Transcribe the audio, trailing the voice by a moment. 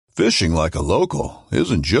Fishing like a local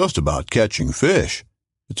isn't just about catching fish.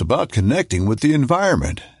 It's about connecting with the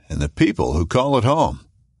environment and the people who call it home.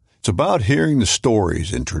 It's about hearing the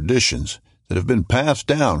stories and traditions that have been passed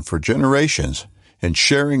down for generations and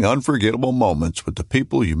sharing unforgettable moments with the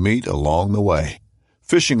people you meet along the way.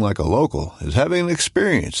 Fishing like a local is having an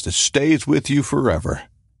experience that stays with you forever.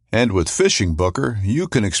 And with Fishing Booker, you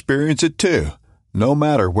can experience it too, no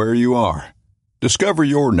matter where you are. Discover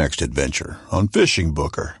your next adventure on Fishing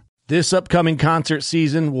Booker. This upcoming concert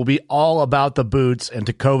season will be all about the boots, and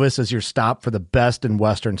Tecovas is your stop for the best in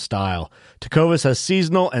Western style. Tecovas has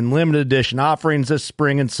seasonal and limited edition offerings this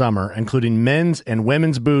spring and summer, including men's and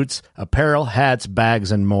women's boots, apparel, hats,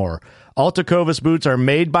 bags, and more. All Tecovas boots are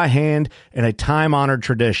made by hand in a time-honored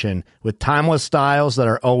tradition with timeless styles that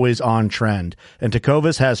are always on trend. And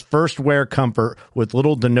Tecovas has first wear comfort with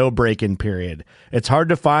little to no break-in period. It's hard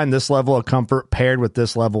to find this level of comfort paired with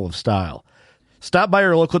this level of style. Stop by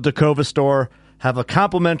your local Tecovas store, have a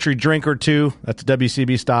complimentary drink or two, that's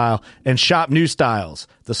WCB style, and shop new styles.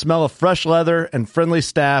 The smell of fresh leather and friendly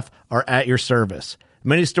staff are at your service.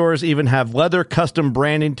 Many stores even have leather custom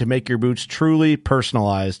branding to make your boots truly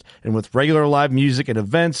personalized. And with regular live music and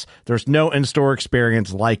events, there's no in-store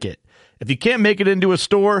experience like it. If you can't make it into a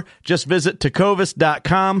store, just visit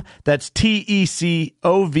tecovas.com. That's TECOVAS.com.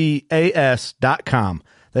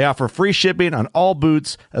 They offer free shipping on all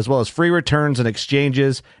boots, as well as free returns and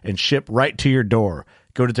exchanges, and ship right to your door.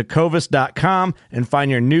 Go to tecovas.com and find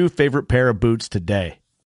your new favorite pair of boots today.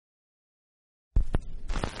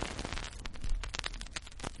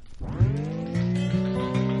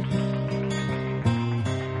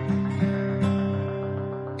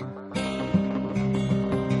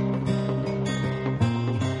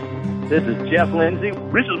 This is Jeff Lindsay.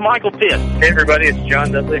 This is Michael Pitt. Hey, everybody, it's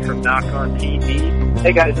John Dudley from Knock on TV.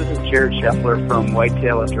 Hey, guys, this is Jared Scheffler from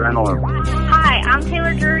Whitetail Adrenaline. Hi, I'm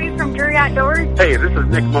Taylor Drury from Drury Outdoors. Hey, this is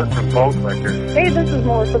Nick Munt from Bow Collector. Hey, this is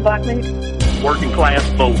Melissa Blackman. Working Class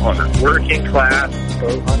Bowhunter. Working Class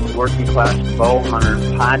Bowhunter. Working Class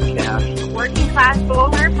Bowhunter Podcast. Working Class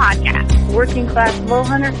Bowhunter Podcast. Working Class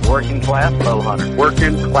Bowhunter. Working Class Bowhunter.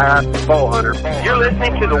 Working Class Bowhunter. You're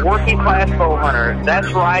listening to the Working Class Bowhunter.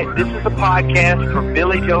 That's right. This is a podcast for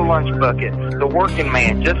Billy Joe Lunchbucket, the working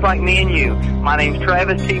man, just like me and you. My name's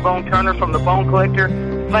Travis T-Bone Turner from the Bone Collector.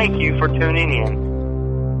 Thank you for tuning in.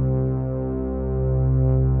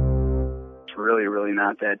 It's really, really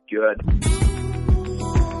not that good.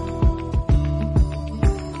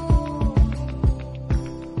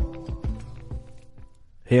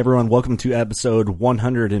 Hey everyone, welcome to episode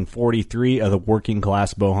 143 of the Working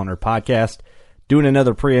Class Bowhunter podcast. Doing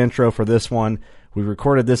another pre-intro for this one. We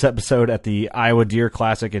recorded this episode at the Iowa Deer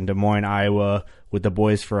Classic in Des Moines, Iowa with the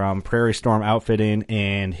boys from Prairie Storm Outfitting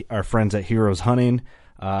and our friends at Heroes Hunting.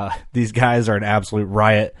 These guys are an absolute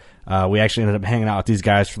riot. We actually ended up hanging out with these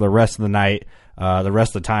guys for the rest of the night, the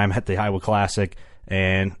rest of the time at the Iowa Classic,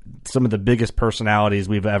 and some of the biggest personalities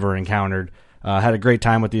we've ever encountered. Had a great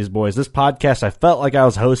time with these boys. This podcast, I felt like I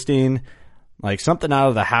was hosting like something out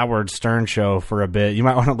of the Howard Stern show for a bit. You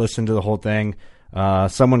might want to listen to the whole thing.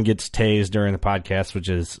 Someone gets tased during the podcast, which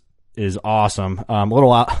is awesome. A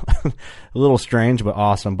little strange, but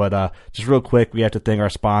awesome. But just real quick, we have to thank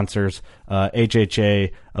our sponsors,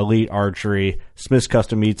 HHA, Elite Archery, Smith's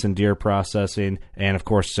Custom Meats and Deer Processing, and of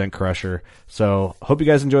course Scent Crusher. So hope you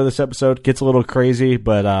guys enjoy this episode. Gets a little crazy,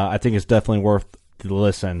 but I think it's definitely worth the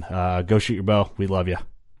listen. Go shoot your bow. We love you.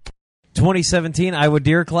 2017 Iowa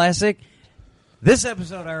Deer Classic. This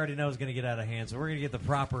episode I already know is going to get out of hand, so we're going to get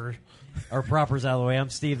our propers out of the way. I'm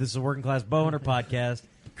Steve. This is a Working Class Bowhunter podcast.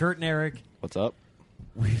 Kurt and Eric. What's up?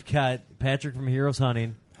 We've got Patrick from Heroes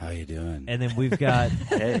Hunting. How you doing? And then we've got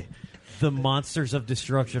the Monsters of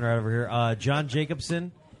Destruction right over here. John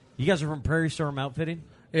Jacobson. You guys are from Prairie Storm Outfitting?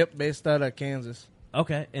 Yep, based out of Kansas.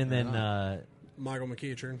 Okay, and then Michael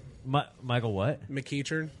McEachern. Michael what?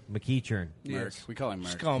 McEachern. McEachern. Yes. We call him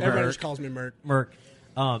Merc. Everybody just calls me Merc. Merc.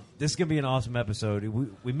 This is going to be an awesome episode.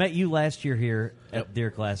 We met you last year here at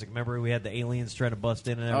Deer Classic. Remember we had the aliens trying to bust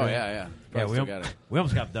in and everything? Oh, yeah. We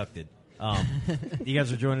almost got abducted. You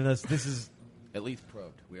guys are joining us. This is... At least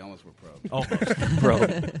probed. We almost were probed. Almost.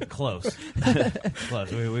 Probed. Close.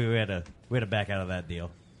 Close. We had to back out of that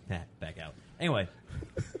deal. Back out. Anyway,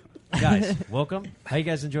 guys, welcome. How you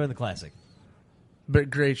guys enjoying the Classic? But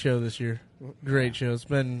great show this year. Great show. It's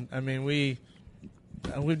been,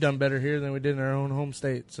 we've done better here than we did in our own home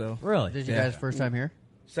state. So really, did you guys first time here?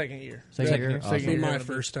 Second year. Second year. Awesome. Second year. My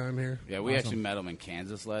first time here. Yeah, we actually met them in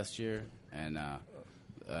Kansas last year, and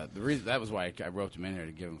the reason that was why I roped them in here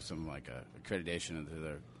to give them some accreditation into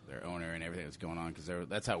their owner and everything that's going on, because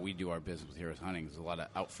that's how we do our business with Heroes Hunting. There's a lot of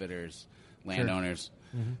outfitters, landowners.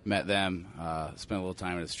 Met them, spent a little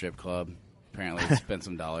time at a strip club. Apparently, spent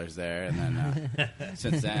some dollars there, and then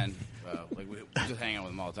since then, we just hang out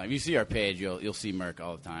with them all the time. If you see our page, you'll see Merc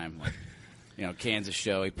all the time. Like, Kansas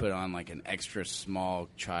show, he put on like an extra small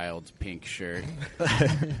child's pink shirt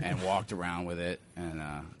and walked around with it, and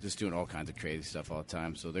just doing all kinds of crazy stuff all the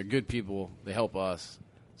time. So they're good people. They help us.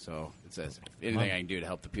 So it says anything I can do to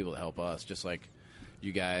help the people that help us, just like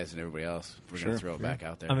you guys and everybody else, we're going to throw it back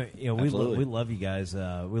out there. I mean, we love you guys.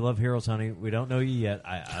 We love Heroes Hunting. We don't know you yet.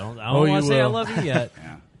 I don't Oh, want you to say I will. love you yet,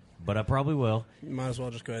 Yeah. but I probably will. You might as well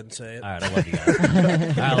just go ahead and say it. All right, I love you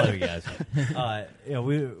guys. I love you guys.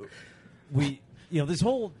 We this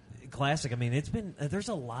whole classic. I mean, it's been there's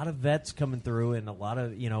a lot of vets coming through, and a lot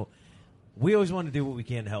of we always want to do what we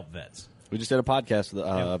can to help vets. We just did a podcast with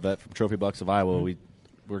a vet from Trophy Bucks of Iowa.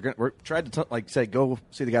 We're tried to say go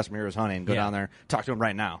see the guys from Heroes Hunting, go down there, talk to him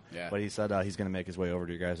right now. Yeah. But he said he's going to make his way over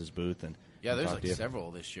to your guys' booth and There's talk like to you.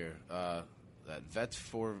 several this year. That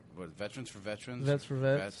Veterans for Veterans. Vets for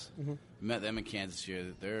Vets. Met them in Kansas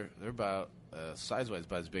here. They're about size-wise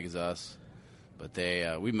about as big as us, but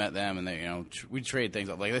we met them and they we trade things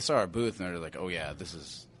up. Like they saw our booth and they're like, oh yeah,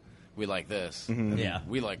 we like this. Yeah.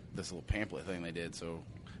 We like this little pamphlet thing they did. So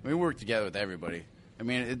we work together with everybody. I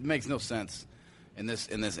mean, it makes no sense in this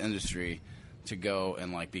industry to go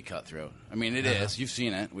and like be cutthroat. I mean, it is. You've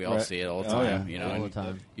seen it. We all Right. see it all the Oh, time. yeah. And All the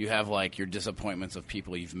time. You have like your disappointments of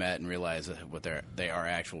people you've met and realize that they are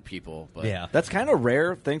actual people. But That's kind of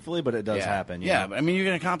rare, thankfully, but it does happen. you know? But I mean, you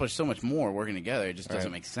can accomplish so much more working together. It just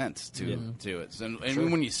doesn't Right. make sense to it. So,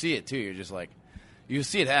 and when you see it too, you're just like, you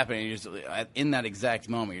see it happening. You just in that exact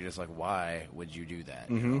moment, you're just like, why would you do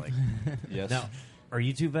that? Like, Yes. Now, are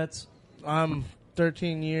you two vets? I'm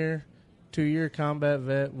 13-year, 2-year combat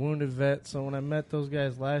vet, wounded vet. So when I met those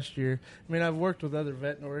guys last year, I mean, I've worked with other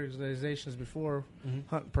vet organizations before,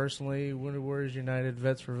 hunting personally, Wounded Warriors United,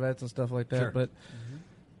 Vets for Vets, and stuff like that. Sure. But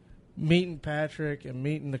meeting Patrick and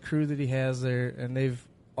meeting the crew that he has there, and they've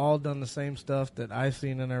all done the same stuff that I've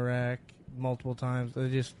seen in Iraq multiple times.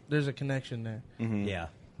 There's a connection there. Yeah.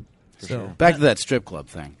 So back to that strip club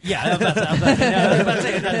thing. Yeah, I was about to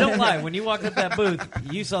say, now, don't lie. When you walked up that booth,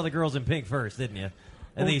 you saw the girls in pink first, didn't you? And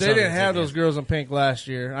Well, then you they saw the didn't have insignia. those girls in pink last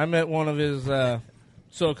year. I met one of his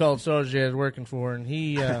so-called soldiers he was working for, and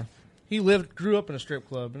he grew up in a strip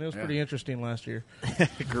club, and it was pretty interesting last year.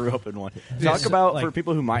 Grew up in one. Yes. Talk about, Like, for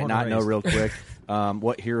people who might born not and know raised. real quick,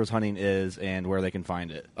 what Heroes Hunting is and where they can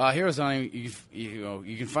find it. Heroes Hunting,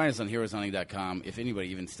 you can find us on heroeshunting.com if anybody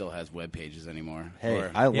even still has web pages anymore. Hey,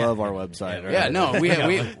 Or- I love our website. yeah, no,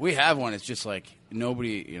 we have one. It's just like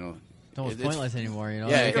nobody, It's almost pointless anymore, you know?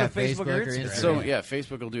 Yeah, You you got go to Facebook or Facebook or Instagram. Instagram. So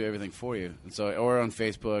Facebook will do everything for you. And so, or on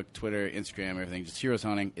Facebook, Twitter, Instagram, everything. Just Heroes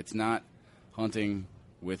Hunting. It's not hunting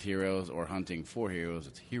with heroes or hunting for heroes.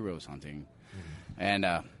 It's Heroes Hunting. And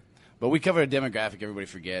but we cover a demographic everybody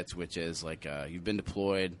forgets, which is like you've been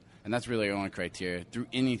deployed, and that's really our only criteria through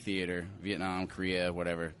any theater, Vietnam, Korea,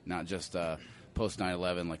 whatever. Not just post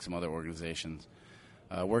 9/11 like some other organizations.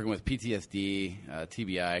 Working with PTSD,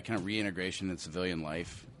 TBI, kind of reintegration in civilian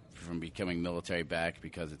life from becoming military back,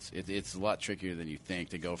 because it's a lot trickier than you think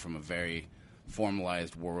to go from a very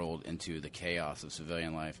formalized world into the chaos of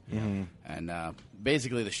civilian life. And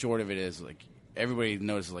basically the short of it is, like, everybody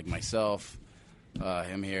notices, like myself,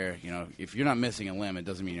 him here, if you're not missing a limb, it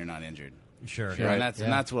doesn't mean you're not injured. Sure. And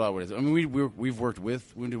that's what it is. I mean, we've worked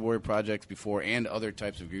with Wounded Warrior Projects before and other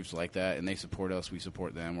types of groups like that, and they support us, we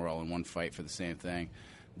support them. We're all in one fight for the same thing.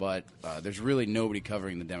 But there's really nobody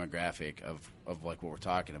covering the demographic of like what we're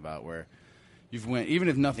talking about, where even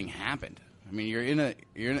if nothing happened. I mean,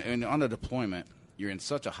 you're on a deployment. You're in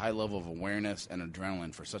such a high level of awareness and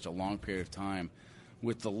adrenaline for such a long period of time.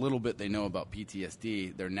 With the little bit they know about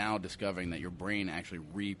PTSD, they're now discovering that your brain actually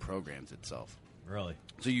reprograms itself. Really?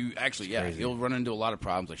 So you actually, you'll run into a lot of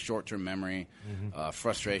problems like short-term memory,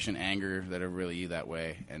 frustration, anger that are really that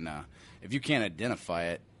way. And if you can't identify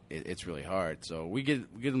it, it's really hard. So we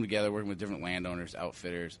get them together, working with different landowners,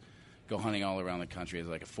 outfitters, go hunting all around the country as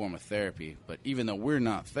like a form of therapy. But even though we're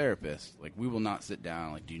not therapists, like, we will not sit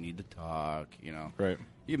down, like, do you need to talk, Right.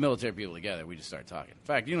 You get military people together, we just start talking. In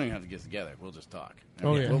fact, you don't even have to get together, we'll just talk.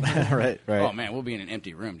 Oh, yeah. Right. Oh man, we'll be in an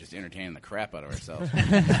empty room just entertaining the crap out of ourselves.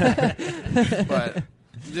 But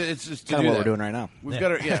it's just to Kind do of what that. we're doing right now. We've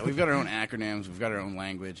got our own acronyms. We've got our own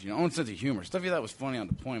language. Own sense of humor. Stuff you thought was funny on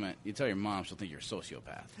deployment. You tell your mom, she'll think you're a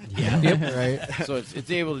sociopath. Right. So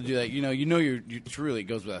it's able to do that. You truly, it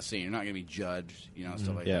goes without saying, you're not going to be judged.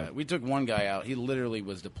 Stuff like Yeah. that. We took one guy out. He literally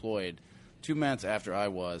was deployed 2 minutes after I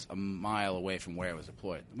was, a mile away from where I was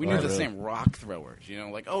deployed. We knew the same rock throwers.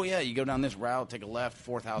 Like, oh yeah, you go down this route, take a left,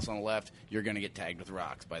 fourth house on the left, you're going to get tagged with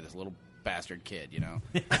rocks by this little bastard kid, you know.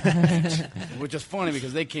 Which is funny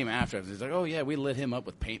because they came after us. He's like, oh, yeah, we lit him up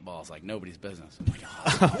with paintballs like nobody's business. I'm like,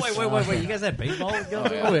 oh, Wait. You guys had paintballs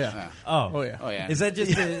going? Oh, yeah. Oh, yeah. Oh, yeah. Is that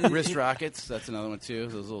just wrist rockets? That's another one, too.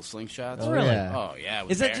 Those little slingshots. Oh, Really? yeah. Oh, yeah.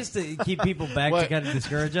 Is that just to keep people back to kind of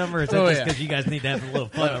discourage them, or is that Oh, just yeah. because you guys need to have a little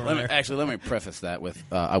fun over there? Actually, let me preface that with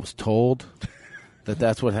I was told that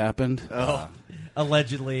that's what happened.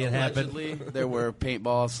 Allegedly, it happened. Allegedly, there were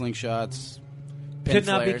paintballs, slingshots, Could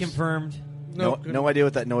not be flares. confirmed. No idea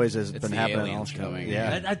what that noise has It's been the happening. aliens all coming.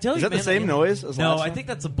 Yeah. I tell you, Is that man, the same noise as No, last I time? think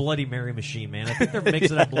that's a Bloody Mary machine, man. I think they're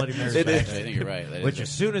mixing up Bloody Mary. It is. I think you're right. That Which, is as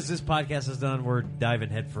soon as this podcast is done, we're diving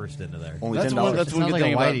headfirst into there. Only That's $10. one- that's It one sounds good like a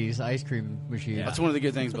thing about- Whitey's ice cream machine. Yeah. That's one of the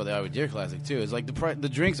good things about the Iowa Deer Classic too. Is like the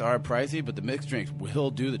drinks are pricey, but the mixed drinks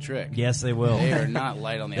will do the trick. Yes, they will. They are not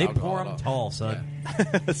light on the They alcohol. pour at them all. tall, son.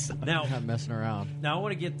 Now, Not messing around. I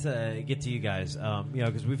want to get to you guys,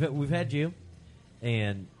 because we've had you,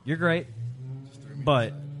 and you're great,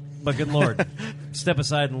 but good Lord, step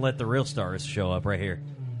aside and let the real stars show up right here,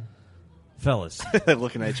 fellas.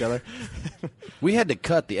 Looking at each other. We had to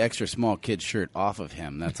cut the extra small kid shirt off of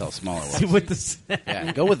him. That's how small it was. With the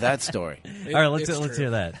Yeah, go with that story. all right, let's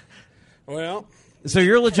hear that. Well, So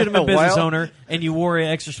you're a legitimate business Well- owner, and you wore an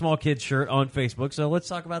extra small kid shirt on Facebook. So let's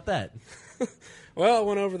talk about that. I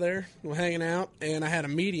went over there, we're hanging out, and I had a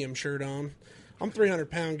medium shirt on. I'm a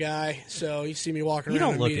 300-pound guy, so you see me walking You around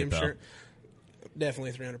don't in a look medium it, though. shirt.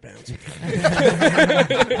 Definitely 300 pounds.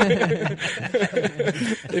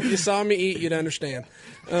 If you saw me eat, you'd understand.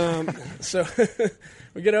 So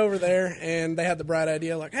we get over there, and they had the bright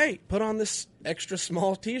idea, like, hey, put on this extra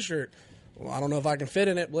small T-shirt. Well, I don't know if I can fit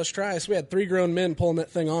in it, but let's try. So we had 3 grown men pulling that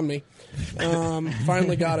thing on me.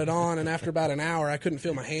 Finally got it on, and after about an hour, I couldn't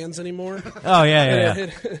feel my hands anymore. Oh yeah.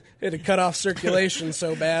 It had cut off circulation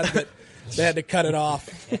so bad that they had to cut it off.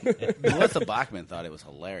 Melissa Bachman thought it was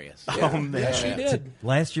hilarious. Oh, man. She did.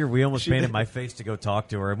 Last year, we almost painted my face to go talk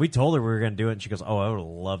to her, and we told her we were going to do it, and she goes, "Oh, I would have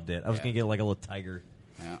loved it. I was going to get like a little tiger."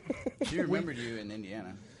 Yeah. She remembered you in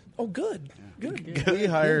Indiana. Oh, good. Good. We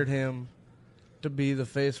hired him to be the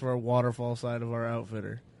face for our waterfall side of our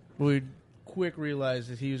outfitter. We quick realized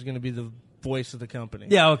that he was going to be the voice of the company.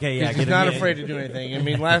 Yeah, okay, yeah. 'Cause he's not afraid to do anything. I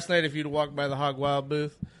mean, last night, if you'd walked by the Hog Wild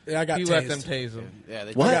booth, Yeah, I got he tased. let them tase him. Yeah,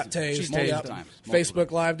 they I got She's tased. multiple Yeah. times. Facebook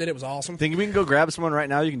Live did it. Was awesome. Think we can go grab someone right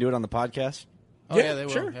now? You can do it on the podcast. Oh, yeah, they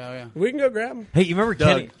will. Sure. Yeah. We can go grab them. Hey, you remember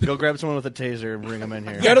Doug, Kenny? go grab someone with a taser and bring them in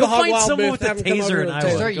here. Go to the go Hog find Wild someone booth. with a have them come taser over in to the Iowa.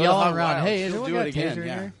 table. Start Go to yelling Hog around. Wild. Hey, She'll everyone do got it a again. taser in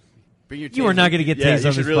Yeah. here? Bring your You are not going to get Yeah, tased you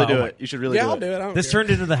on should this really do spot. it. You should really Yeah, do I'll it. do it. I don't This care. turned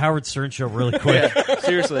into the Howard Stern show really quick.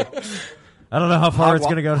 Seriously. I don't know how far it's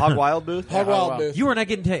going to go. Hog Wild booth? Hog Wild booth. You are not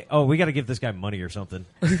getting tased. Oh, we got to give this guy money or something.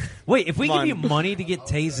 Wait, if we Come give on. you money to get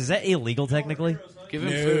tased, is that illegal technically? Give him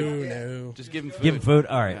No, food. no. Just give him food. Give him food?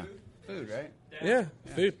 All right. Food, right? Yeah,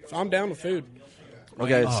 food. I'm down with food.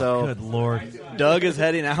 Okay, Oh, so good Lord. Doug is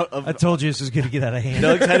heading out of I told you this was going to get out of hand.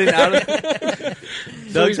 Doug's heading out of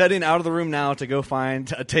Doug's heading out of the room now to go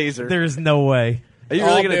find a taser. There's no way. Are you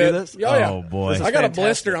really I'll going to do do it. this? Oh, yeah. Oh, boy. I got a fantastic.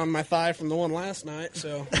 blister on my thigh from the one last night,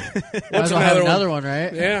 so Might as well have another one? another one,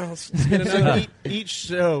 right? yeah, let's get So another. each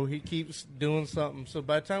show, he keeps doing something. So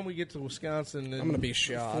by the time we get to Wisconsin, in I'm gonna be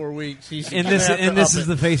shot. 4 weeks. He's And this is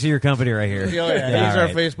the face of your company right here. Oh, yeah. He's all our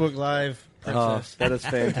right. Facebook Live Oh, princess. that is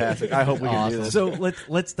fantastic. I hope we can do this. So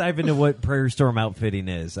let's dive into what Prairie Storm Outfitting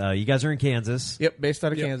is. You guys are in Kansas. Yep, based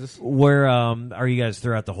out of Yep. Kansas. Where are you guys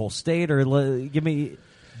throughout the whole state, or give me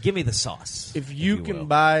the sauce? If you will. can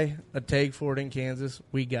buy a tag for it in Kansas,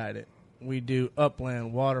 we got it. We do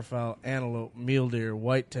upland, waterfowl, antelope, mule deer,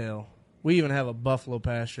 whitetail. We even have a buffalo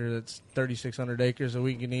pasture that's 3,600 acres, so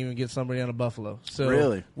we can even get somebody on a buffalo. So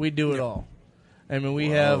Really? we do it all. I mean, we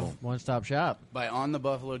have One-stop shop. By on the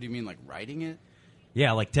buffalo, do you mean like riding it?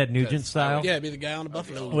 Yeah, like Ted Nugent style. Yeah, be the guy on the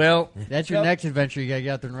buffalo. well. That's your next adventure. You got to get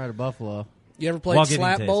out there and ride a buffalo. You ever played While getting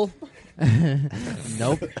slap tased. bull?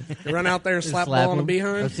 Nope. You run out there and Just slap slap bull on a 'em.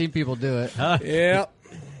 behind? I've seen people do it. Yep.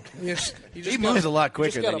 You just He moves a lot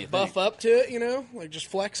quicker You than just you gotta buff think. up to it, like just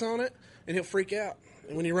flex on it, and he'll freak out.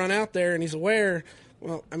 And when you run out there and he's aware,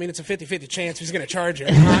 well, I mean, it's a 50-50 chance he's going to charge you.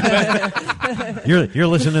 You're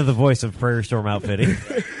listening to the voice of Prairie Storm Outfitting.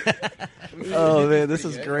 Oh, man, this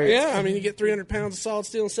is great. Yeah, I mean, you get 300 pounds of solid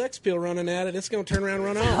steel and sex appeal running at it, it's going to turn around and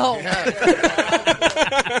run off.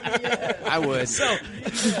 I would. So,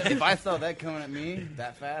 if I saw that coming at me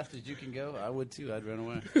that fast as you can go, I would too. I'd run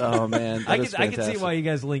away. Oh, man. I that is can see fantastic. why you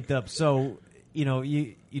guys linked up. So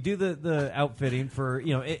you do the outfitting for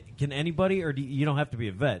can anybody, or you don't have to be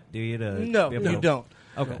a vet, do you? To No, be able you to- don't.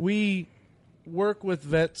 Okay. We work with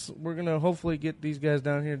vets. We're going to hopefully get these guys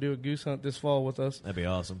down here and do a goose hunt this fall with us. That'd be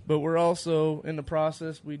awesome. But we're also in the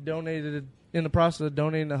process. In the process of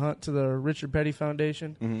donating the hunt to the Richard Petty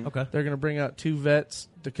Foundation. Mm-hmm. Okay. They're going to bring out 2 vets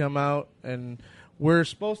to come out, and we're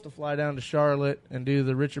supposed to fly down to Charlotte and do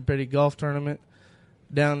the Richard Petty golf tournament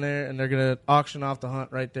down there, and they're going to auction off the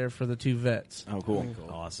hunt right there for the 2 vets. Oh, cool.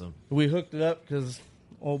 Awesome. We hooked it up because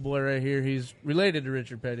old boy right here, he's related to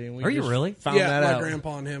Richard Petty. And we Are you just really? found yeah, that my out.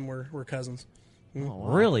 grandpa and him were cousins.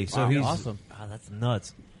 Really? So Wow. he's Awesome. Oh, that's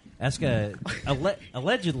nuts.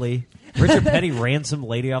 Allegedly, Richard Petty ran some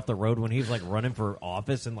lady off the road when he was like running for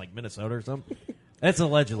office in like Minnesota or something. That's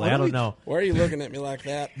allegedly. I don't know, Why are you looking at me like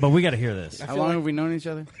that? but we got to hear this. How long have we known each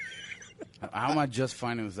other? How am I just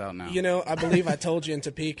finding this out now? You know, I believe I told you in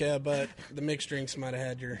Topeka, but the mixed drinks might have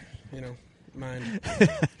had your, mind a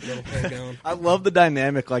little bit going. I love the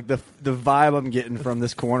dynamic, like the vibe I'm getting from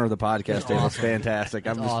this corner of the podcast table is fantastic.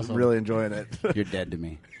 I'm just awesome. really enjoying it. You're dead to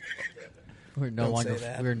me. We're no Don't longer say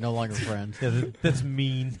that. we're no longer friends. That's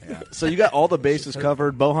mean. So you got all the bases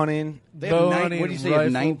covered, bow hunting. They have Bow what hunting, do you say? You have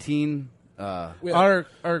rifle. 19. Our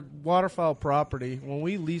waterfowl property, when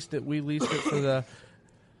we leased it for the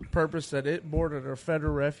purpose that it bordered a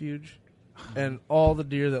federal refuge, and all the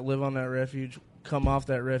deer that live on that refuge come off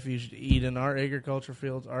that refuge to eat in our agriculture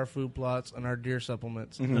fields, our food plots, and our deer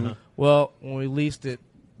supplements. Well, when we leased it,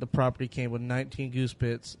 the property came with 19 goose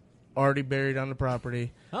pits already buried on the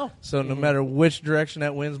property. Oh. So no matter which direction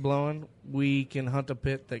that wind's blowing, we can hunt a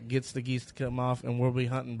pit that gets the geese to come off, and we'll be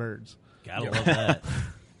hunting birds. Gotta love that.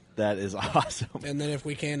 That is awesome. And then if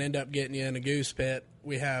we can end up getting you in a goose pit,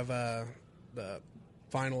 we have the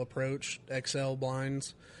Final Approach XL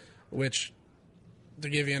blinds, which, to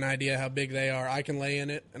give you an idea how big they are, I can lay in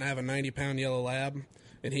it, and I have a 90-pound yellow lab,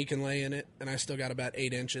 and he can lay in it, and I still got about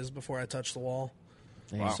 8 inches before I touch the wall.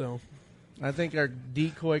 Wow. So I think our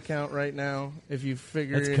decoy count right now, if you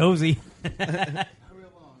figure That's it, cozy.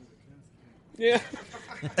 yeah,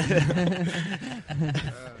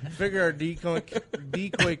 figure our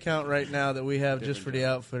decoy count right now that we have just for the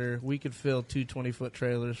outfitter, we could fill 2 20-foot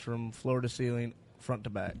trailers from floor to ceiling, front to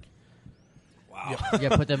back. You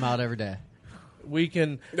gotta put them out every day. We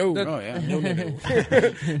can. no, the, Oh, yeah. no.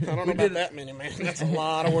 I don't know about that many, man. That's a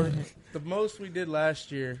lot of work. the most we did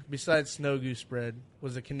last year, besides snow goose spread,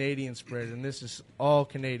 was a Canadian spread, and this is all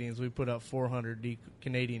Canadians. We put out 400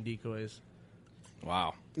 Canadian decoys.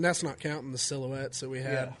 Wow. And that's not counting the silhouettes that we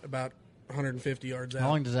had about 150 yards out. How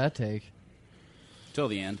long does that take? Till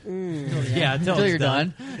the end. Yeah, until Until it's you're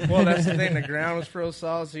done. Well, that's the thing. The ground was froze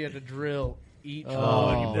solid, so you had to drill each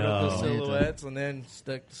hole, put up the no. silhouettes, and then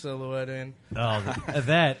stick the silhouette in. Oh,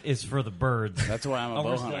 that is for the birds. That's why I'm a Oh, bow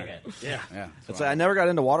we're hunter. still- Yeah. That's It's why like, I never got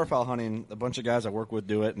into waterfowl hunting. A bunch of guys I work with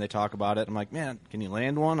do it, and they talk about it. I'm like, man, can you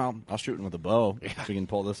land one? I'll shoot one with a bow if we can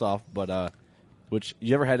pull this off. But which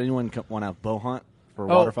you ever had anyone want to bow hunt for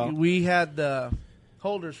waterfowl? We had the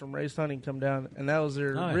holders from Race Hunting come down, and that was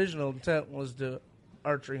their yeah. original intent was to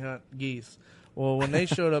archery hunt geese. Well, when they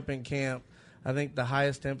showed up in camp, I think the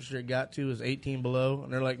highest temperature it got to was 18 below,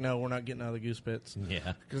 and they're like, no, we're not getting out of the goose pits.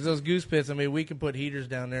 Yeah. Because those goose pits, I mean, we can put heaters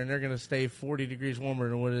down there, and they're going to stay 40 degrees warmer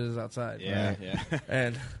than what it is outside. yeah.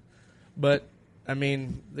 But, I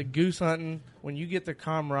mean, the goose hunting, when you get the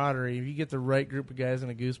camaraderie, if you get the right group of guys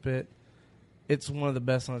in a goose pit, it's one of the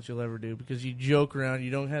best hunts you'll ever do because you joke around.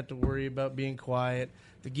 You don't have to worry about being quiet.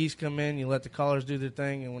 The geese come in, you let the callers do their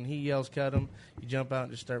thing, and when he yells cut them, you jump out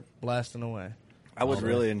and just start blasting away. I would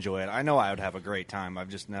really enjoy it. I know I would have a great time. I've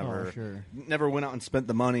just never went out and spent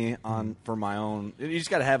the money on for my own. You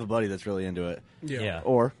just got to have a buddy that's really into it. Yeah.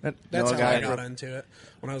 Or That's know a how guy I got into it.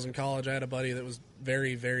 When I was in college, I had a buddy that was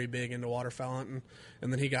very, very big into waterfowl hunting,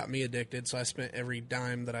 and then he got me addicted, so I spent every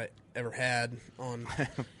dime that I ever had on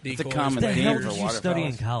decoys. a common What the thing hell for did you study in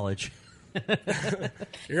waterfowls. college?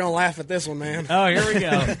 You're going to laugh at this one, man. Oh, here we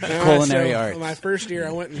go. Culinary arts. My first year,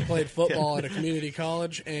 I went and played football at a community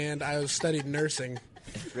college, and I studied nursing.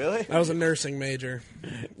 really? I was a nursing major.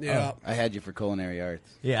 Yeah. I had you for culinary arts.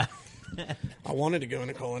 Yeah. I wanted to go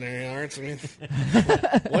into culinary arts. I mean,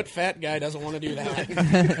 what fat guy doesn't want to do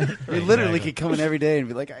that? You literally could come in every day and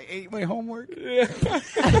be like, I ate my homework.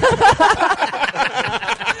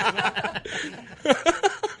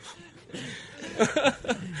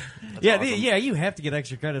 Yeah, you have to get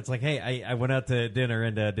extra credit. It's like, hey, I went out to dinner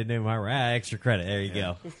and didn't even remember. Extra credit. There you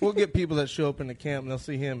go. We'll get people that show up in the camp, and they'll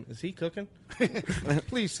see him. Is he cooking?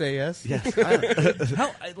 Please say yes.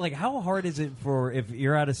 How hard is it for if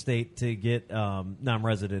you're out of state to get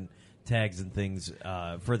non-resident tags and things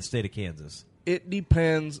for the state of Kansas? It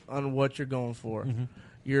depends on what you're going for.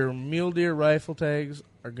 Your mule deer rifle tags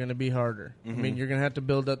are going to be harder. I mean, you're going to have to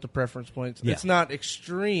build up the preference points. Yeah. It's not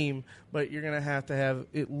extreme, but you're going to have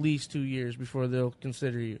at least 2 years before they'll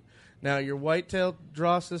consider you. Now, your whitetail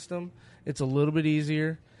draw system, it's a little bit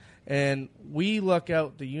easier. And we luck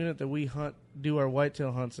out the unit that we do our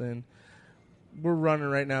whitetail hunts in. We're running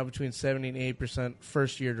right now between 70 and 80%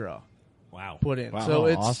 first year draw. Wow. Put in. Wow. So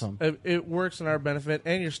it's awesome. It works in our benefit,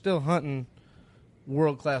 and you're still hunting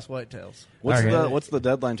world-class whitetails. What's the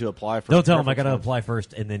deadline to apply for? Don't tell them I got preference to points? apply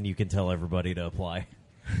first, and then you can tell everybody to apply.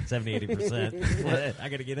 70, 80%. I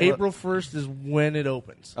got to get in. April 1st is when it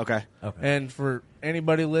opens. Okay. And for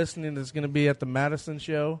anybody listening that's going to be at the Madison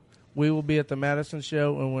show, we will be at the Madison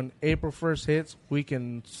show, and when April 1st hits, we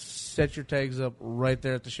can set your tags up right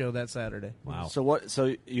there at the show that Saturday. Wow. So what? So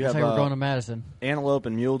you That's have how we're going to Madison. antelope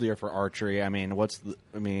and mule deer for archery. I mean,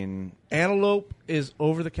 Antelope is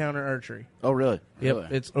over-the-counter archery. oh really? Yep, Really?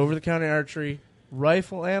 it's over-the-counter archery.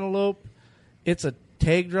 Rifle antelope, it's a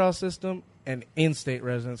tag draw system, and in-state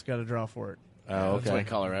residents got to draw for it. Oh, That's okay. what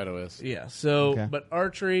Colorado is. Yeah, so, Okay. but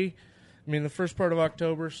archery, I mean, the first part of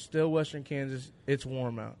October, still western Kansas, it's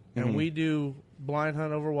warm out. And we do blind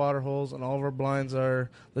hunt over water holes, and all of our blinds are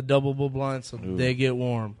the double bull blinds, so they get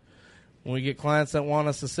warm. When we get clients that want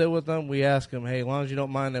us to sit with them, we ask them, hey, as long as you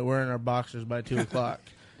don't mind that we're in our boxers by 2 o'clock,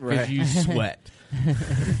 because Right. you sweat.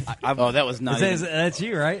 Oh, that was not. That's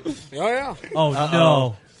you, right? Oh, yeah. Oh,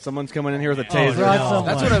 no. Someone's coming in here with a taser. no.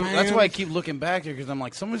 That's why I keep looking back here because I'm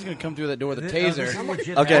like, someone's gonna come through that door with a taser.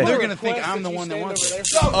 Okay. They're gonna think I'm the one that wants it.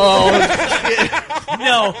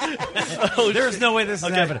 No. There's no way this is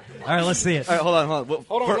happening. All right, let's see it. All right,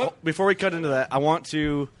 hold on. Well, before we cut into that, I want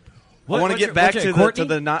to What's get back your- to Courtney?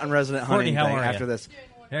 the not in resident Courtney, hunting how thing are ya? after this.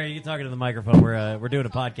 Here, you can talk into the microphone. We're doing a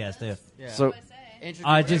podcast, too. So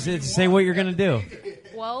Just say what you're going to do.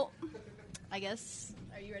 Well, I guess.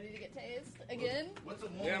 Are you ready to get tased again?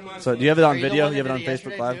 do you have it on video? You have it on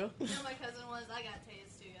Facebook Live? No, my cousin was. I got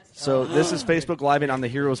tased too yesterday. So this is Facebook Live and on the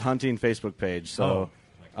Heroes Hunting Facebook page. So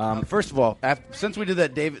First of all, since we did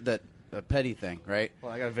that Petty thing, right?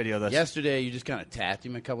 well, I got a video of this. Yesterday, you just kind of tapped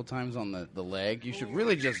him a couple times on the leg. You should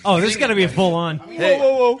really just. Oh, this is going to be a full-on. Hey,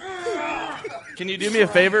 whoa. Can you do me a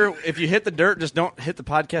favor? If you hit the dirt, just don't hit the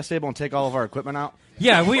podcast table and take all of our equipment out.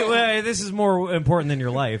 Yeah, this is more important than your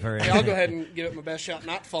life. All right. Hey, I'll go ahead and give it my best shot,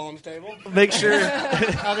 not fall on the table. Make sure.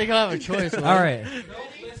 I think I'll have a choice. All right. Don't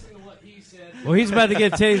listen to what he said. Well, he's about to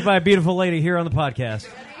get tased by a beautiful lady here on the podcast.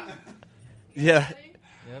 Yeah.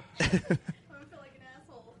 Yep. I feel like an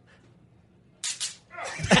asshole.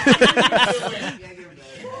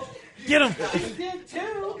 Get him.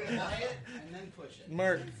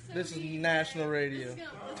 Mark, this is national radio.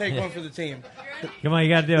 Take one for the team. Come on, you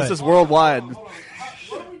got to do This it. is worldwide.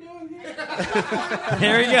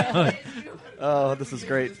 There you go. Oh, this is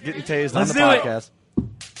great. Getting tased Let's on the do it. podcast.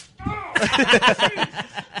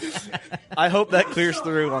 I hope that clears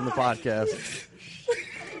through on the podcast.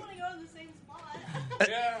 I want to go to the same spot.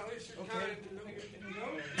 Yeah, we should kind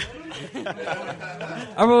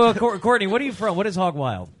of. Well, Courtney, what are you from? What is Hog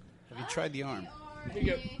Wild? Have you tried the arm?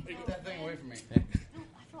 Get that thing away from me. I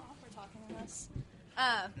feel awkward talking to this.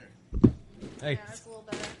 Hey. Yeah, it's a little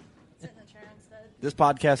better. Sit in the chair instead. This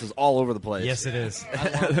podcast is all over the place. Yes, it is.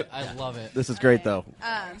 I love it. This is great, though.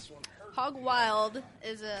 Hog Wild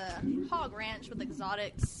is a hog ranch with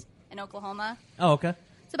exotics in Oklahoma. Oh, okay.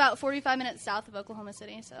 It's about 45 minutes south of Oklahoma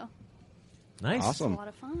City, so Nice. it's a Awesome. lot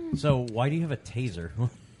of fun. So why do you have a taser?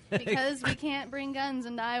 Because we can't bring guns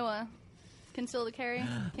into Iowa. Conceal to carry.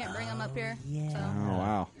 Can't bring them up here. So, Oh,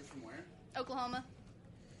 wow. Oklahoma.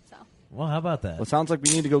 So. Well, how about that? Well, it sounds like we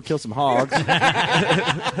need to go kill some hogs.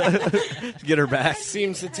 Get her back.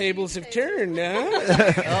 Seems the tables have turned, huh?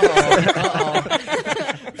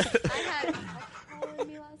 I had calling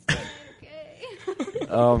me last night, okay?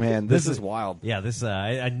 Oh, man. This is wild. Yeah, this.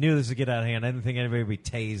 I knew this would get out of hand. I didn't think anybody would be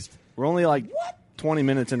tased. We're only like 20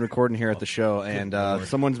 minutes in recording here at the show, and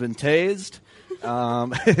someone's been tased.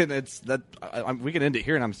 And it's that we can end it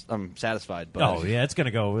here, and I'm satisfied. But Oh yeah, it's gonna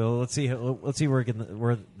go. Well, let's see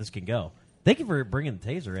where this can go. Thank you for bringing the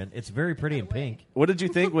taser in. It's very pretty and pink. what did you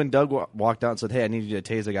think when Doug walked out and said, "Hey, I need you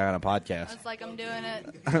to tase a guy on a podcast"? It's like I'm doing it.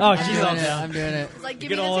 Oh, she's all Yeah, down. I'm doing it. It's like, give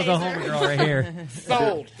Get me the all of the home taser. girl right here.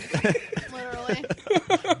 Sold. Literally.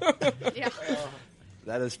 Yeah.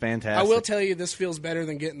 That is fantastic. I will tell you, this feels better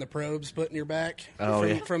than getting the probes put in your back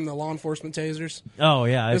from the law enforcement tasers. Oh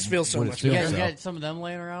yeah, This feels so would much assume better. You so. got some of them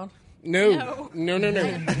laying around? No. That's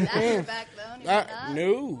your backbone. You want that?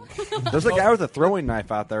 No. There's a guy with a throwing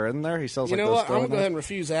knife out there, isn't there? He sells You like know those what? I'm throwing going to go ahead and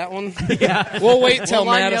refuse that one. Yeah. We'll wait till We'll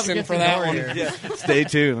line you up Madison against for the that door one. here. knives. Stay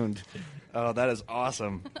tuned. Oh, that is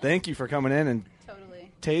awesome. Thank you for coming in and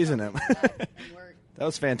Totally. tasing him. That worked. That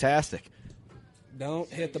was fantastic. Don't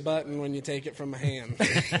hit the button when you take it from my hand.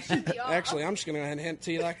 Actually, I'm just going to go ahead and hand it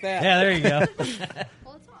to you like that. Yeah, there you go.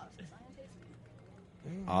 Well, it's off.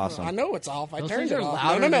 Awesome. I know it's off. I Those turned things it are off.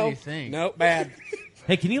 louder No. than you think. Nope, bad.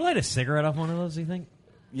 Hey, can you light a cigarette off one of those, do you think?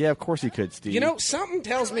 Yeah, of course you could, Steve. You know, something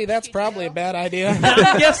tells me that's probably a bad idea.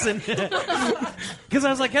 I'm guessing. Because I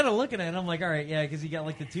was like kind of looking at it. I'm like, all right, yeah, because you got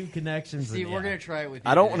like the two connections. See, and, we're yeah. going to try it with you.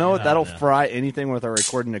 I don't know if that'll no. fry anything with our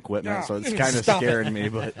recording equipment, so it's kind of Stop it. scaring me.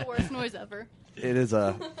 But The worst noise ever. it is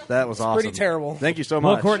that was awesome. pretty terrible. Thank you so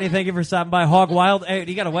Well, much. Courtney, thank you for stopping by. Hog Wild. Hey,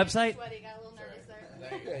 do you got a website? Sweaty, got a little nervous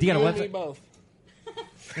there. Do you got a You and me website? both.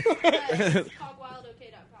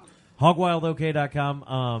 Hogwildok.com.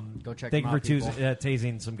 Hogwildok.com. Go check Thank them you out, for people.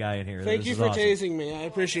 tasing some guy in here. Thank This you is for awesome. tasing me. I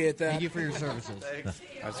appreciate that. Thank you for your services.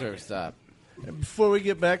 I sort of stop. Before we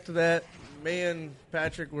get back to that, me and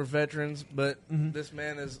Patrick were veterans, but this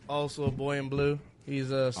man is also a boy in blue. He's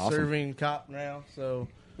a serving cop now, so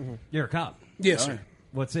You're a cop. Yes, sir.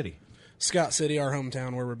 What city? Scott City, our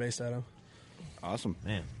hometown, where we're based out of. Awesome.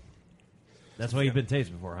 Man. That's why you've been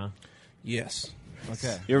tased before, huh? Yes.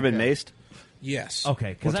 Okay. You ever been maced? Yes. Okay,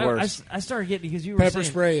 because What's worse? I started getting because you were Pepper saying,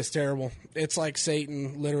 spray is terrible. It's like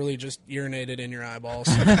Satan literally just urinated in your eyeballs.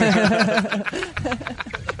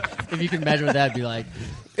 If you can imagine what that'd be like.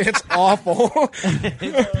 It's awful.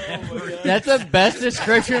 That's the best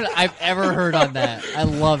description I've ever heard on that. I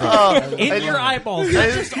love it. in your eyeballs, not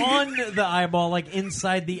just on the eyeball, like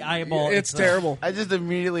inside the eyeball. It's itself. terrible. I just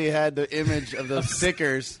immediately had the image of those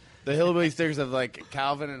stickers, the hillbilly stickers of like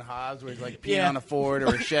Calvin and Hobbes, where he's like peeing Yeah. on a Ford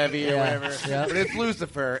or a Chevy or Yeah. whatever. Yep. But it's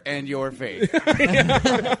Lucifer and your fate.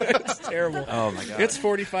 It's terrible. Oh my god. It's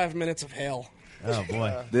 45 minutes of hell. Oh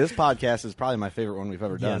boy. This podcast is probably my favorite one we've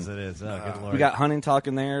ever done. Yes, it is. Oh, good lord. We got hunting talk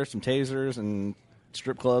in there, some tasers and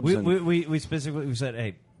strip clubs. We, and we specifically said,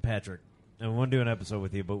 hey, Patrick, and we want to do an episode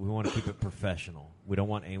with you, but we want to keep it professional. We don't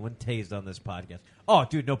want anyone tased on this podcast. Oh,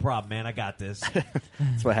 dude, no problem, man. I got this.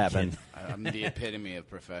 that's what happened. I'm the epitome of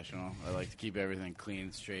professional. I like to keep everything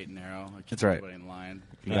clean, straight, and narrow. I keep That's right. everybody in line.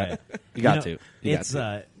 You got, Right. you got know, to. You got It's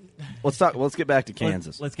to. Let's talk. Let's get back to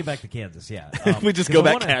Kansas. Let's get back to Kansas. Yeah, we just 'cause go I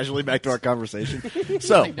back wanna- casually back to our conversation.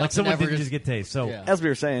 So, Like someone Never didn't just- just get tased. So Yeah. as we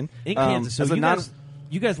were saying, in Kansas, so as a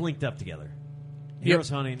you guys linked up together. Heroes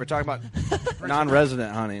hunting. we're talking about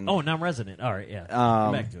non-resident hunting. Oh, non-resident. All right, yeah.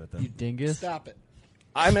 Um, Get back to it then. You dingus. Stop it.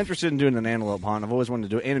 I'm interested in doing an antelope hunt. I've always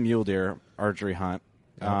wanted to do and a mule deer archery hunt.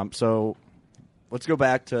 So let's go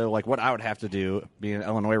back to like what I would have to do, being an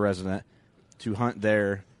Illinois resident, to hunt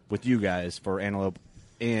there with you guys for antelope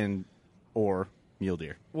and or mule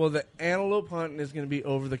deer. well, the antelope hunting is going to be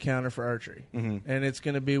over the counter for archery, and it's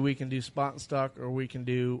going to be we can do spot and stock or we can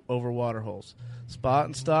do over water holes. Spot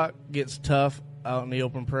and stock gets tough out in the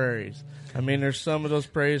open prairies. I mean, there's some of those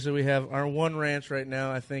prairies that we have. Our one ranch right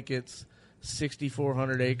now, I think it's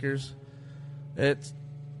 6,400 acres. It's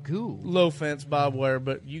Cool. low fence barbed wire,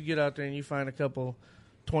 but you get out there and you find a couple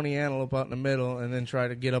 20 antelope out in the middle and then try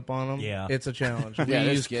to get up on them. Yeah. It's a challenge. Yeah, We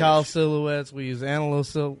they're use skittish. cow silhouettes. We use antelope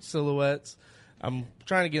silhouettes. I'm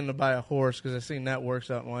trying to get them to buy a horse because I've seen that works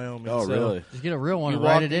out in Wyoming. Oh, So really? Just get a real one you and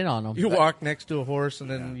ride walk- it in on them. You walk next to a horse and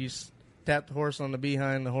then you tap the horse on the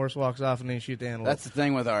behind, the horse walks off, and then you shoot the antelope. That's the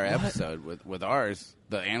thing with our episode. With ours,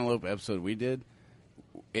 the antelope episode we did,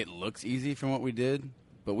 it looks easy from what we did,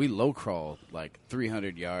 but we low crawled like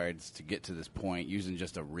 300 yards to get to this point using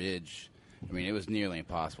just a ridge. I mean, it was nearly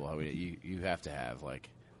impossible. How you have to have like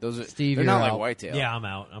those. Are, Steve, they're you're not like out. whitetail. Yeah, I'm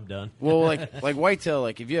out. I'm done. Well, like whitetail,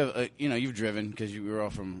 like if you have, you've driven because you were all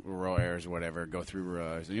from rural areas or whatever, go through rural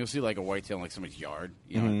areas, and you'll see like a whitetail in like somebody's yard.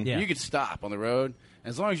 You know, Yeah. you could stop on the road, and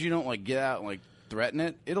as long as you don't like get out and like threaten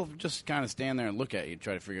it, it'll just kind of stand there and look at you,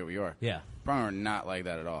 try to figure out where you are. Yeah. Probably are not like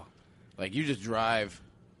that at all. Like you just drive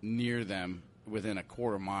near them within a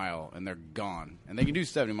quarter mile, and they're gone, and they can do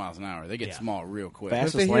 70 miles an hour. They get Yeah. small real quick. if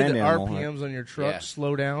Fastest they hear land the animal, huh? RPMs on your truck Yeah.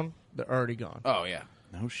 slow down, they're already gone. Oh yeah.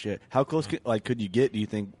 No shit. How close could you get? Do you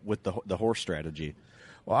think with the horse strategy?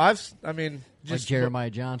 Well, Like just Jeremiah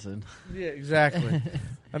Johnson. Yeah, exactly.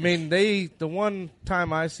 I mean, the one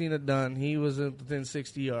time I seen it done, he was within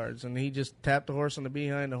 60 yards, and he just tapped the horse on the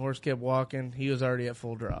behind. The horse kept walking. He was already at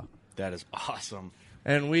full draw. That is awesome.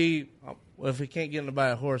 And if we can't get him to buy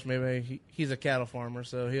a horse, maybe he's a cattle farmer,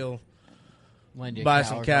 so he'll Lend you a buy cow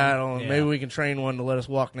some or cattle, and Yeah. maybe we can train one to let us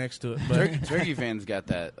walk next to it. But Turkey fans got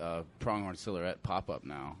that pronghorn silhouette pop up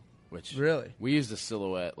now. Which Really? we used a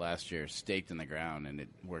silhouette last year, staked in the ground, and it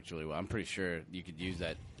worked really well. I'm pretty sure you could use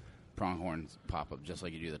that pronghorn pop up just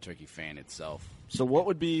like you do the turkey fan itself. So what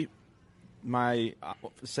would be my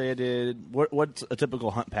say I did what's a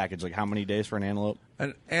typical hunt package? Like how many days for an antelope?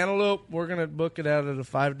 an antelope, we're going to book it out at a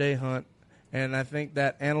 5-day hunt, And I think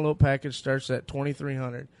that antelope package starts at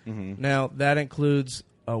 $2,300. Now, that includes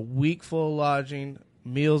a week full of lodging,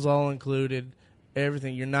 meals all included,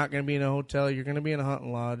 everything. You're not going to be in a hotel. You're going to be in a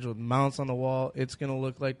hunting lodge with mounts on the wall. It's going to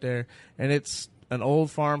look like there. And it's an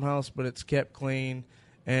old farmhouse, but it's kept clean.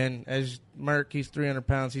 And as Mark, he's 300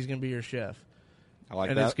 pounds, he's going to be your chef. I like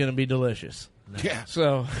and that. It's going to be delicious. Yeah.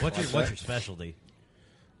 So What's your specialty?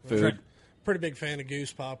 Food. Pretty big fan of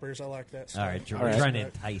goose poppers. I like that stuff. All right, we're trying to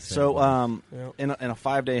entice. So, everyone. in a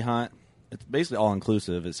 5-day hunt, it's basically all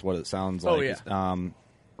inclusive. Is what it sounds like. Oh, yeah.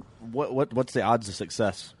 What's the odds of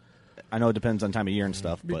success? I know it depends on time of year and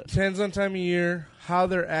stuff, but depends on time of year, how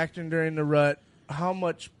they're acting during the rut, how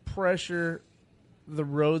much pressure the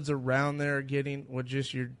roads around there are getting with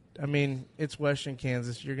just your. I mean, it's Western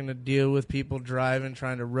Kansas. You're going to deal with people driving,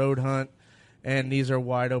 trying to road hunt. And these are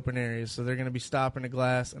wide open areas, so they're going to be stopping the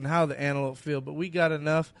glass and how the antelope feel. But we got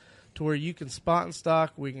enough to where you can spot and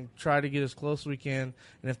stalk. We can try to get as close as we can.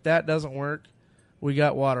 And if that doesn't work, we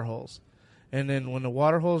got water holes. And then when the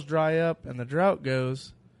water holes dry up and the drought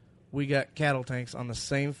goes, we got cattle tanks on the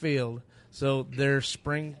same field. So they're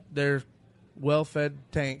well-fed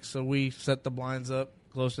tanks, so we set the blinds up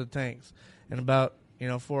close to the tanks. And about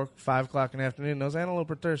 4, 5 o'clock in the afternoon, those antelope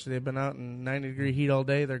are thirsty. They've been out in 90-degree heat all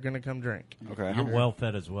day. They're going to come drink. okay. I'm well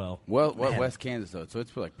fed as well. Well, West Kansas, though, so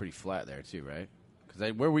it's like pretty flat there, too, right?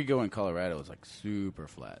 Because where we go in Colorado is like super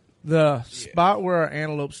flat. The spot where our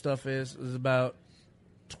antelope stuff is about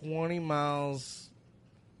 20 miles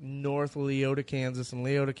north of Leota, Kansas. And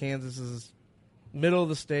Leota, Kansas is middle of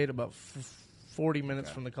the state, about 40 minutes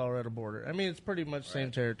from the Colorado border. I mean, it's pretty much same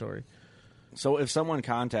territory. So if someone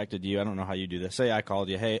contacted you, I don't know how you do this. Say I called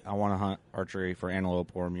you, hey, I want to hunt archery for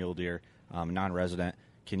antelope or mule deer, non-resident.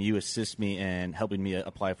 Can you assist me in helping me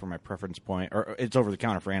apply for my preference point? Or it's over the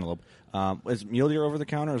counter for antelope. Is mule deer over the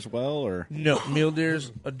counter as well? Or no, mule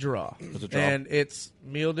deer's a draw. It's a draw. And it's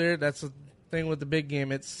mule deer. That's the thing with the big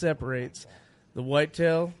game. It separates the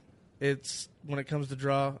whitetail. It's when it comes to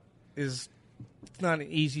draw it's not an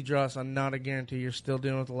easy draw. So not a guarantee. You're still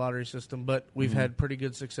dealing with the lottery system, but we've had pretty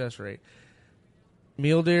good success rate.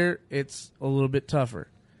 Mule deer, it's a little bit tougher,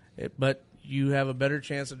 but you have a better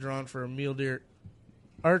chance of drawing for a mule deer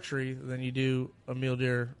archery than you do a mule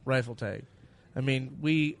deer rifle tag. I mean,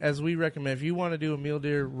 we recommend, if you want to do a mule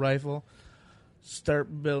deer rifle,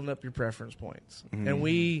 start building up your preference points.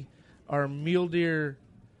 And our mule deer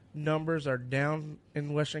numbers are down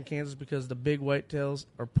in Western Kansas because the big whitetails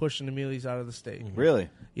are pushing the muleys out of the state. Really?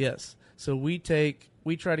 Yes. So we try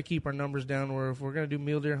to keep our numbers down where if we're going to do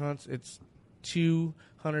mule deer hunts, it's 2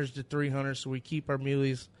 hunters to 3 hunters, so we keep our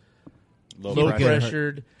muleys low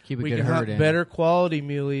pressured. Keep a we good can herd hunt in. better quality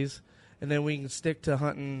muleys, and then we can stick to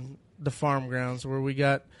hunting the farm grounds where we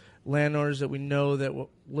got landowners that we know that a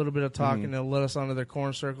little bit of talking they'll let us onto their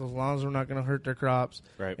corn circles as long as we're not going to hurt their crops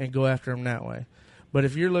and go after them that way. But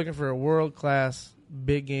if you're looking for a world-class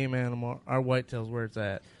big game animal, our whitetail's where it's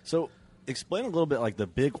at. So explain a little bit, like the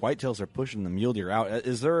big whitetails are pushing the mule deer out.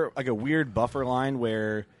 Is there like a weird buffer line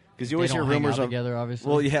where... Because you always hear rumors of together, obviously.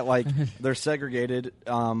 Well, yeah, like they're segregated,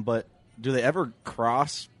 but do they ever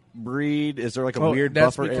cross breed? Is there like a weird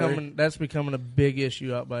buffer area? That's becoming a big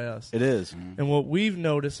issue out by us. It is. And what we've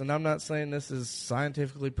noticed, and I'm not saying this is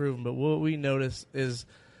scientifically proven, but what we notice is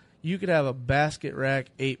you could have a basket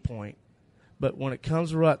rack 8-point, but when it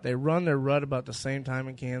comes rut, they run their rut about the same time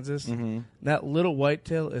in Kansas. That little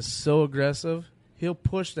whitetail is so aggressive, he'll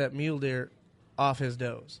push that mule deer off his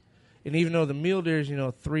does. And even though the mule deer is,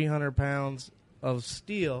 300 pounds of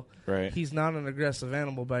steel, he's not an aggressive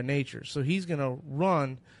animal by nature. So he's going to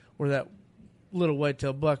run where that little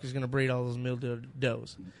whitetail buck is going to breed all those mule deer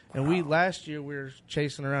does. And last year we were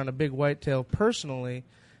chasing around a big whitetail personally,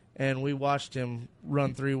 and we watched him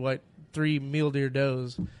run 3 mule deer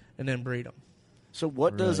does and then breed them. So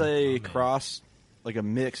what does a cross, like a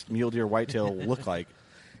mixed mule deer whitetail look like?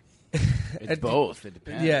 It's both. It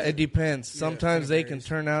depends. Yeah, it depends. Sometimes they can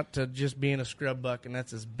turn out to just being a scrub buck, and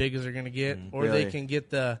that's as big as they're going to get. Or they can get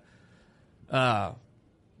the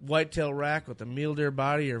whitetail rack with the mule deer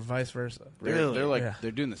body, or vice versa.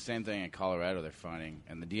 They're doing the same thing in Colorado. They're finding,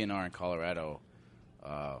 and the DNR in Colorado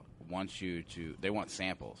wants you to. They want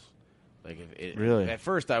samples. Like at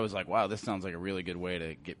first, I was like, "Wow, this sounds like a really good way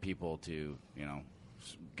to get people to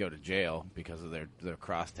go to jail because of their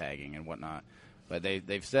cross tagging and whatnot." But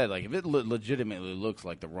they've said, like, if it legitimately looks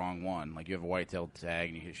like the wrong one, like you have a whitetail tag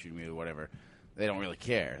and you hit shoot me or whatever, they don't really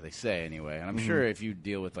care. They say anyway, and I'm sure if you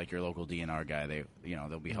deal with like your local DNR guy,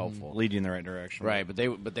 they'll be helpful, lead you in the right direction. Right, but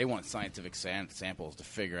they want scientific samples to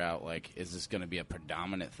figure out, like, is this going to be a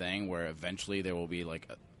predominant thing where eventually there will be like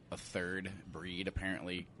a third breed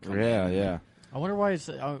apparently. Yeah. I wonder why it's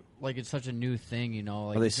it's such a new thing. You know,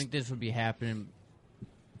 like Are they I think this would be happening.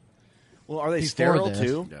 Well, are they Before sterile this.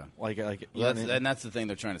 too? Yeah. Well, And that's the thing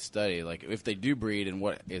they're trying to study. Like, if they do breed and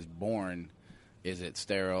what is born, is it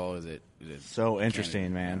sterile? Is it so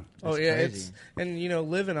interesting, man. Oh That's yeah, crazy.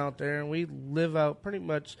 living out there, and we live out pretty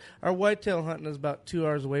much. Our whitetail hunting is about 2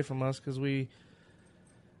 hours away from us because we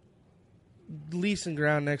leasing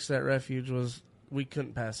ground next to that refuge we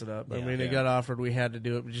couldn't pass it up. I mean, it got offered, we had to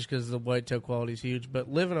do it just because the whitetail quality is huge.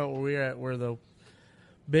 But living out where we're at, where the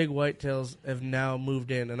big whitetails have now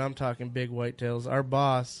moved in, and I'm talking big whitetails. Our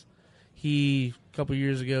boss, a couple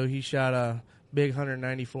years ago, he shot a big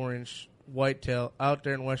 194-inch whitetail out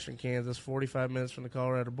there in western Kansas, 45 minutes from the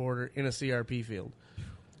Colorado border, in a CRP field.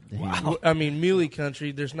 Wow. I mean, muley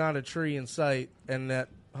country, there's not a tree in sight, and that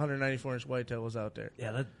 194-inch whitetail was out there.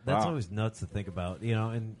 Yeah, that's always nuts to think about.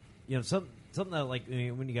 And something that, like,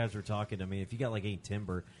 when you guys were talking, I mean, if you got like any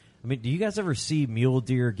timber, I mean, do you guys ever see mule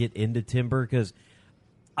deer get into timber? Because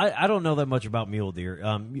I don't know that much about mule deer,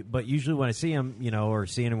 but usually when I see them, or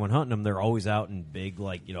see anyone hunting them, they're always out in big,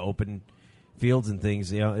 open fields and things.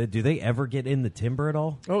 Do they ever get in the timber at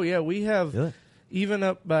all? Oh yeah, we have Really? even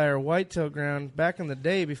up by our whitetail ground back in the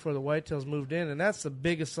day before the whitetails moved in, and that's the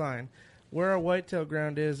biggest sign. Where our whitetail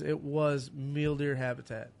ground is, it was mule deer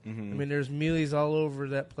habitat. Mm-hmm. I mean, there's muleys all over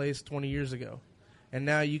that place 20 years ago. And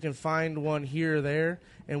now you can find one here or there,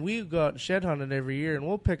 and we go out and shed hunt it every year, and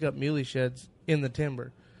we'll pick up muley sheds in the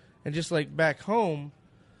timber. And just like back home,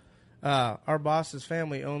 our boss's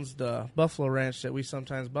family owns the buffalo ranch that we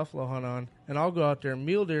sometimes buffalo hunt on, and I'll go out there and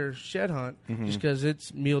mule deer shed hunt just because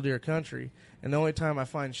it's mule deer country. And the only time I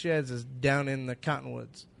find sheds is down in the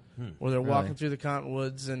cottonwoods. Where they're walking through the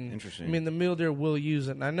cottonwoods, and Interesting. I mean the mule deer will use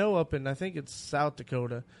it. And I know up in, I think it's South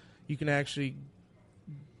Dakota, you can actually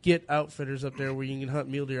get outfitters up there where you can hunt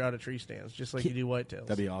mule deer out of tree stands, just like you do whitetails.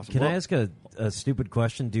 That'd be awesome. Can I ask a stupid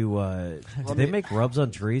question? Do they make rubs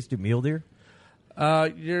on trees? Do mule deer?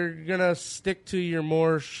 You're gonna stick to your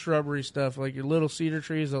more shrubbery stuff, like your little cedar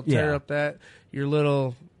trees. They'll tear up that. Your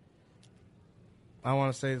little, I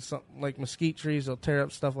want to say something like mesquite trees. They'll tear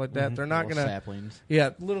up stuff like that. They're not Little gonna saplings.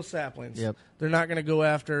 Yeah, little saplings. Yep. They're not gonna go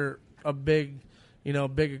after a big,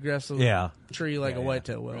 big aggressive tree like a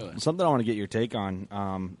whitetail will. Really? Something I want to get your take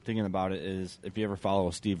on, thinking about it, is if you ever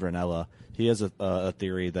follow Steve Ranella, he has a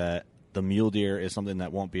theory that the mule deer is something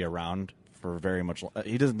that won't be around for very much.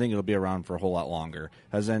 He doesn't think it'll be around for a whole lot longer,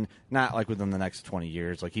 as in not like within the next 20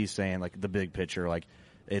 years. Like he's saying, like the big picture, like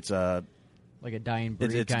it's a Like a dying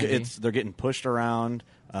breed, they're getting pushed around.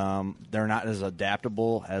 They're not as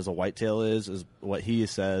adaptable as a whitetail is what he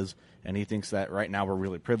says. And he thinks that right now we're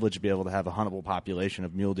really privileged to be able to have a huntable population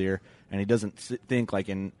of mule deer. And he doesn't think like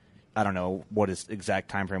in, I don't know what his exact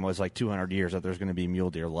time frame was, like 200 years, that there's going to be mule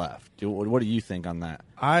deer left. What do you think on that?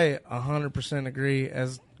 I 100% agree.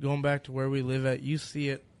 As going back to where we live at, you see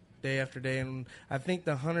it day after day. And I think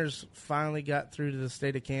the hunters finally got through to the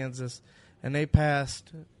state of Kansas, and they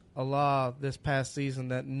passed a law this past season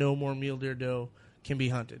that no more mule deer doe can be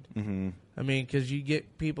hunted. Mm-hmm. I mean, because you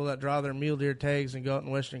get people that draw their mule deer tags and go out in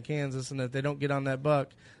western Kansas, and if they don't get on that buck,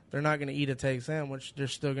 they're not going to eat a tag sandwich. They're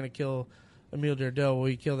still going to kill a mule deer doe. Well,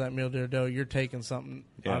 you kill that mule deer doe, you're taking something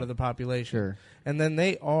out of the population. Sure. And then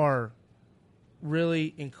they are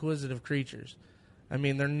really inquisitive creatures. I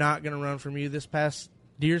mean, they're not going to run from you. This past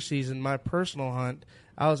deer season, my personal hunt,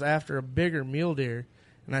 I was after a bigger mule deer,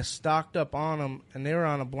 and I stocked up on them, and they were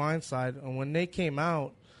on a blind side. And when they came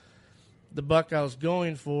out, the buck I was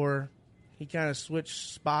going for, he kind of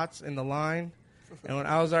switched spots in the line. And when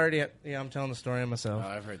I was already at, I'm telling the story on myself. Oh,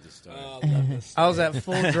 I've heard this story. I was at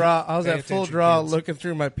full draw. I was Pay at full attention, draw kids. looking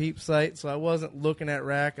through my peep sight, so I wasn't looking at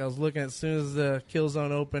rack. I was looking as soon as the kill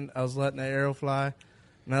zone opened, I was letting the arrow fly.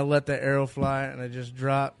 And I let the arrow fly, and I just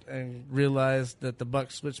dropped and realized that the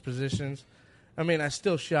buck switched positions. I mean, I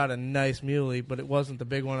still shot a nice muley, but it wasn't the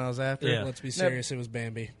big one I was after. Yeah. Let's be serious. It was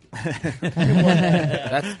Bambi.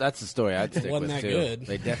 That's the story I'd stick Wasn't with that too. good.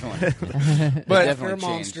 They definitely, But You're a definitely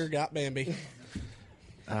monster. changed. Got Bambi.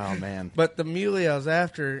 Oh man! But the muley I was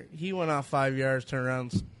after, he went off 5 yards, turned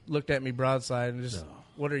around, looked at me broadside, and just,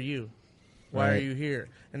 what are you? Why are Right. you here?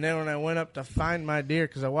 And then when I went up to find my deer,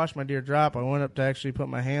 because I watched my deer drop, I went up to actually put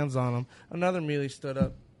my hands on him. Another muley stood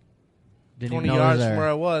up Didn't 20 even know it was yards from there. where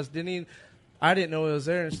I was. I didn't know it was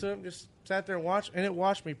there, and stood up, just sat there and watched, and it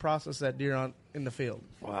watched me process that deer in the field.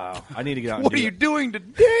 Wow! I need to get out. What and are do you that. doing to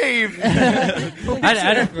Dave? Yeah, good.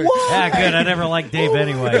 I never liked Dave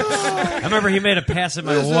anyway. I remember he made a pass at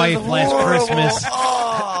my wife last Christmas.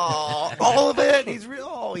 Oh, all of it. He's real.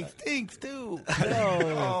 Oh, Oh, he stinks too.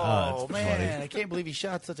 Oh, Oh, man, I can't believe he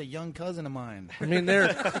shot such a young cousin of mine. I mean, they're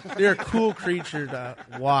a cool creature to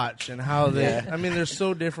watch, and how they. I mean, they're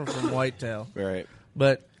so different from whitetail. Right.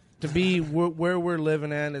 But to be where we're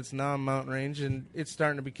living at, it's non-mountain range, and it's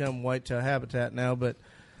starting to become whitetail habitat now. But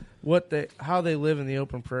how they live in the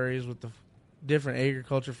open prairies with the different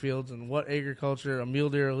agriculture fields, and what agriculture a mule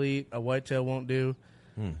deer will eat, a whitetail won't do.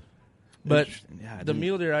 But the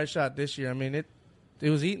mule deer I shot this year, I mean, it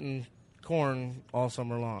was eating corn all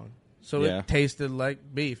summer long, so it tasted like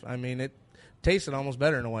beef. I mean, it tasted almost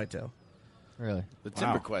better than a whitetail. Really? The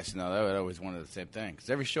timber question, though, that would always wanted the same thing.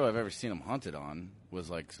 Because every show I've ever seen them hunted on was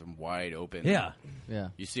like some wide open. Yeah.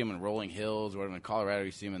 You see them in rolling hills, or in Colorado,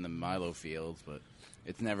 you see them in the Milo fields, but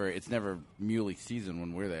it's never muley season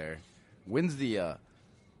when we're there. When's the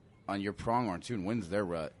on your pronghorn too? And when's their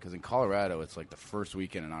rut? Because in Colorado, it's like the first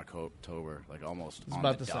weekend in October, like almost It's on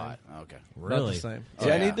about the the dot. same. Oh, okay, Really? About the same.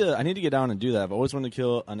 See, I need to get down and do that. I've always wanted to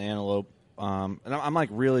kill an antelope, and I'm like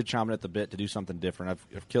really chomping at the bit to do something different.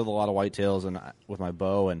 I've killed a lot of whitetails and with my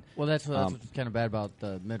bow, and Well, that's what's kind of bad about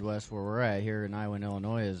the Midwest where we're at here in Iowa and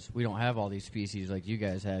Illinois is we don't have all these species like you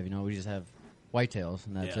guys have. You know, we just have whitetails,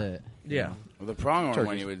 and that's it. Yeah. Well, the pronghorn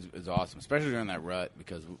one is awesome, especially during that rut,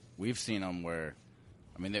 because we've seen them where,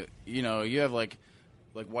 I mean, you have like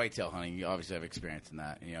whitetail hunting. You obviously have experience in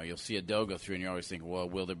that. You know, you'll see a doe go through, and you're always thinking, well,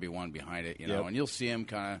 will there be one behind it? You know, and you'll see him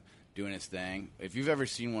kind of doing his thing. If you've ever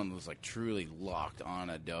seen one that's like truly locked on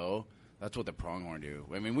a doe, that's what the pronghorn do.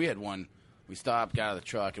 I mean, we had one. We stopped, got out of the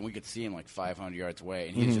truck, and we could see him like 500 yards away,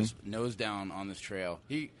 and he's just nose down on this trail.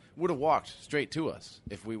 He would have walked straight to us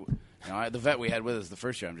if we. The vet we had with us the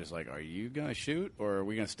first year, I'm just like, are you going to shoot, or are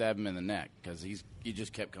we going to stab him in the neck? Because he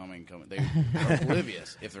just kept coming. They are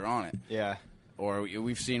oblivious if they're on it. Yeah. Or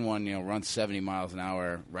we've seen one, run 70 miles an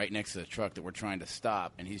hour right next to the truck that we're trying to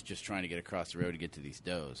stop, and he's just trying to get across the road to get to these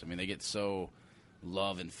does. I mean, they get so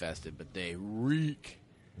love-infested, but they reek.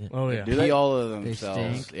 Oh, yeah. They pee all of They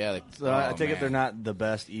themselves. stink. Yeah. I take it they're not the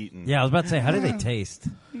best eating. Yeah, I was about to say, how do they taste?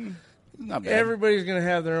 Not bad. Everybody's going to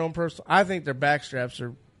have their own personal. I think their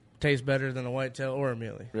backstraps taste better than a whitetail or a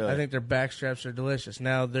muley. Really? I think their backstraps are delicious.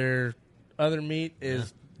 Now their other meat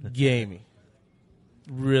is gamey,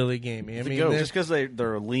 really gamey. I mean, just because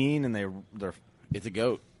they're lean and they're It's a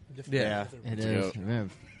goat. yeah. It It's a is. goat. Yeah.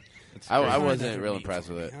 I wasn't real impressed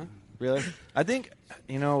with it. really. I think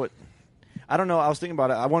I don't know. I was thinking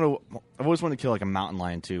about it. I've always wanted to kill like a mountain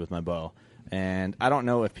lion too with my bow. And I don't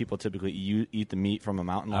know if people typically eat the meat from a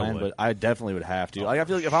mountain lion, but I definitely would have to. Like, I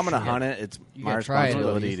feel like if I'm going to hunt it, it's my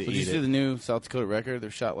responsibility to Did eat you see it. the new South Dakota record they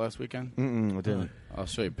shot last weekend? I didn't. I'll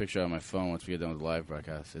show you a picture on my phone once we get done with the live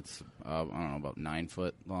broadcast. It's, I don't know, about 9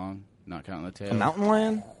 foot long, not counting the tail. A mountain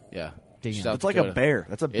lion? Yeah. Damn. South It's like a Dakota. bear.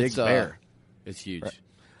 That's a big bear. It's huge. Right.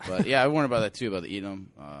 But, yeah, I warned about that, too, about eating them.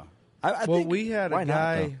 I think, we had a why not,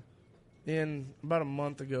 guy in about a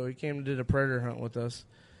month ago. He came and did a predator hunt with us.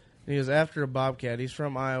 And he was after a bobcat. He's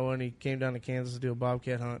from Iowa, and he came down to Kansas to do a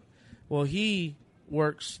bobcat hunt. Well, he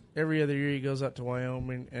works every other year. He goes out to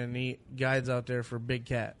Wyoming, and he guides out there for big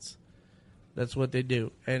cats. That's what they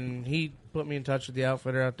do. And he put me in touch with the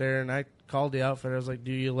outfitter out there, and I called the outfitter. I was like,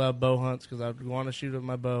 do you love bow hunts? Because I want to shoot with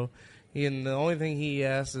my bow. And the only thing he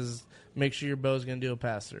asks is make sure your bow's going to do a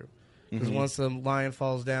pass-through. Because once the lion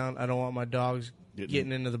falls down, I don't want my dogs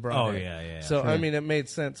getting into the broadhead. Oh, yeah. So, I mean, it made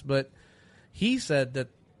sense. But he said that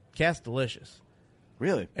cat's delicious.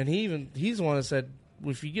 Really? And he's the one that said,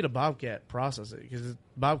 well, if you get a bobcat, process it, because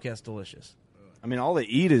bobcat's delicious. I mean, all they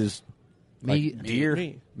eat is Meat. like deer,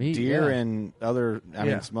 Meat, deer, yeah. and other. I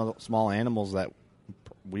mean, small animals that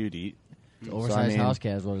we would eat. It's oversized house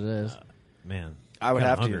cat is what it is. Man, I would I'm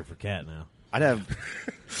have hungry to for cat now. I'd have.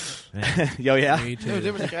 Yo, yeah. Me too.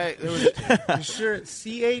 there was a guy. You sure it's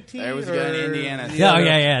C-A-T? There was a guy in Indiana. Yeah,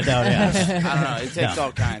 yeah. I don't know. It takes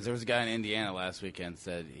all kinds. There was a guy in Indiana last weekend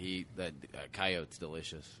said that coyote's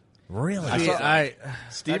delicious. Really?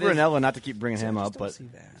 Steve Ranella, not to keep bringing him up, but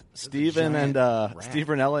Steve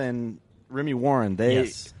Ranella and Remy Warren,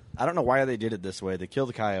 I don't know why they did it this way. They killed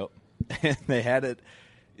the coyote, and they had it,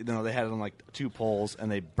 they had it on like 2 poles, and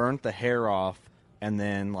they burnt the hair off, and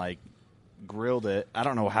then like grilled it. I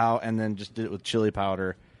don't know how, and then just did it with chili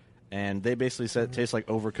powder. And they basically said it tastes like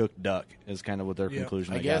overcooked duck is kind of what their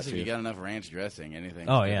conclusion. I guess if you got enough ranch dressing, anything.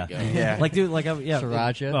 Oh yeah, yeah. Like dude, like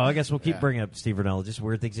Sriracha. Oh, I guess we'll keep bringing up Steve Ranella. Just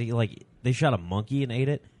weird things. Like they shot a monkey and ate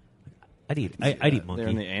it. I'd eat monkey. They're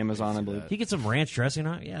in the Amazon, I believe. You get some ranch dressing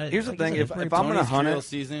on. Yeah. Here's the thing: if I'm going to hunt it,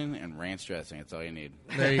 season and ranch dressing, that's all you need.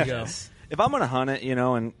 There you go. If I'm going to hunt it,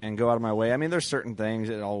 and go out of my way, I mean, there's certain things,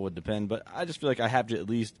 it all would depend, but I just feel like I have to at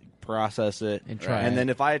least process it. And try And it. then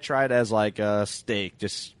if I try it as like a steak,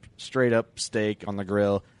 just straight up steak on the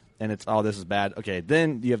grill, and it's, this is bad. Okay,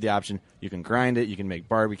 then you have the option. You can grind it. You can make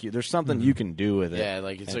barbecue. There's something you can do with it.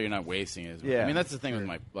 Yeah, so you're not wasting it. Yeah. I mean, that's the thing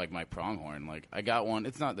with my pronghorn. Like, I got one.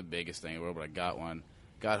 It's not the biggest thing in the world, but I got one.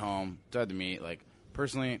 Got home, tried the meat. Like,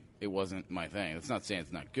 personally, it wasn't my thing. It's not saying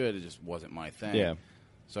it's not good. It just wasn't my thing. Yeah.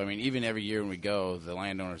 So, I mean, even every year when we go, the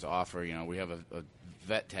landowners offer, we have a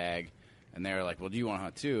vet tag, and they're like, well, do you want to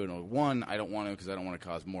hunt too? And one, I don't want to because I don't want to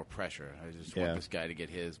cause more pressure. I just want this guy to get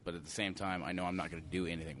his. But at the same time, I know I'm not going to do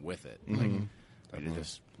anything with it. Like, it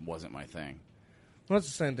just wasn't my thing. Well, it's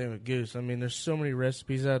the same thing with goose. I mean, there's so many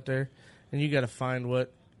recipes out there, and you got to find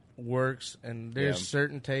what works. And there's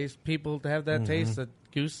certain tastes. People have that taste that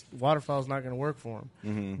goose waterfowl is not going to work for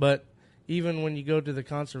them. But even when you go to the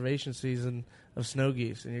conservation season of snow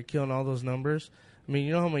geese and you're killing all those numbers, I mean,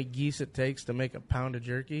 you know how many geese it takes to make a pound of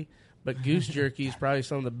jerky? But goose jerky is probably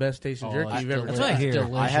some of the best tasting jerky you've ever That's had. what I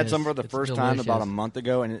hear. I had some for the first time delicious. about a month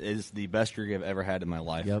ago, and it is the best jerky I've ever had in my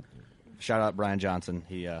life. Yep. Shout out Brian Johnson.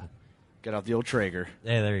 He got out the old Traeger.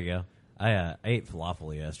 Hey, there you go. I ate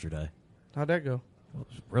falafel yesterday. How'd that go? It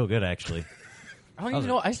was real good, actually. I don't even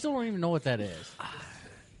know. I still don't even know what that is.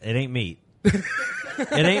 It ain't meat.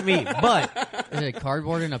 It ain't meat, but Is it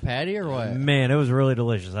cardboard in a patty or what? man, it was really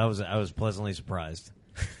delicious. I was pleasantly surprised.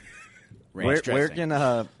 Ranch Where dressing.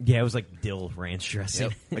 can Yeah, it was like dill ranch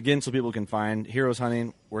dressing. again, so people can find Heroes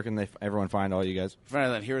Hunting? Where can everyone find all you guys?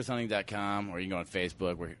 Find it at heroeshunting.com, or you can go on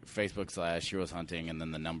Facebook. We're Facebook/Heroes Hunting, and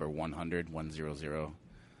then the number 100.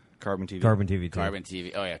 Carbon TV. Carbon TV too. Carbon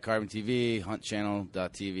TV. Oh, yeah, Carbon TV,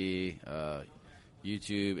 huntchannel.tv,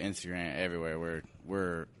 YouTube, Instagram, everywhere.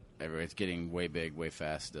 We're everywhere. It's getting way big, way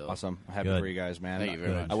fast still. Awesome. Happy Good. for you guys, man. Thank you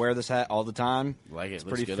very much. I wear this hat all the time. Like it. It's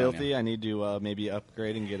Looks pretty good on filthy. you. I need to maybe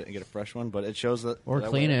upgrade and get a fresh one, but it shows that. Or that I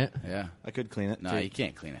clean wear it. Yeah. I could clean it. No, too. you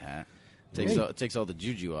can't clean a hat. It takes all the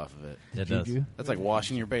juju off of it. It does. Juju? That's like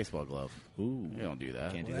washing your baseball glove. Ooh. You don't do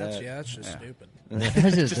that. Can't do That's, that. yeah, that's just Yeah. stupid.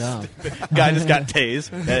 That's just dumb. Guy just got tased.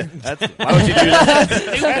 Why would you do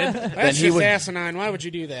that? That's he just would- asinine. Why would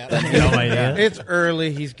you do that? No idea. It's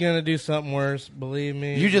early. He's going to do something worse. Believe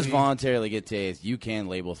me. You just voluntarily get tased. You can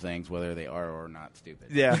label things whether they are or not stupid.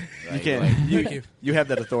 Yeah, you Like- can. like- You have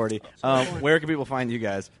that authority. Where can people find you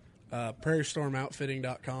guys?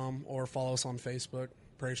 PrairieStormOutfitting.com or follow us on Facebook,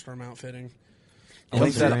 Prairie Storm Outfitting.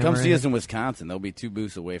 Come see us in Wisconsin. They'll be 2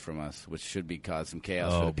 booths away from us, which should be cause some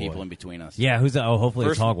chaos for Oh, the boy. people in between us. Yeah, who's that? Oh, hopefully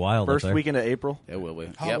it's Hog Wild up First there. weekend of April. It will be.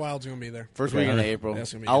 Hog Yep. Wild's going to be there. First weekend of April.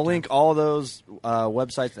 That's gonna be a I'll good link time. all those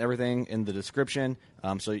websites and everything in the description.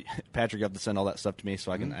 So Patrick, you have to send all that stuff to me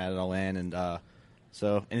so I can add it all in. And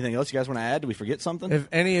so, anything else you guys want to add? Did we forget something? If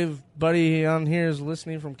anybody on here is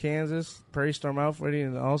listening from Kansas, Prairie Storm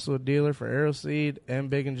Outfitting is also a dealer for Aeroseed and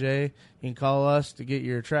Big and J. You can call us to get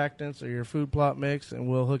your attractants or your food plot mix, and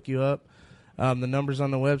we'll hook you up. The number's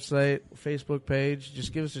on the website, Facebook page.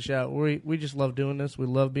 Just give us a shout. We just love doing this. We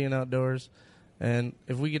love being outdoors. And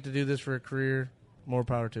if we get to do this for a career, more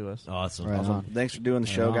power to us. Awesome. Right Awesome. on. Thanks for doing the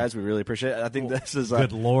show, on. guys. We really appreciate it. I think this is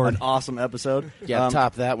Good Lord. an awesome episode. Yeah,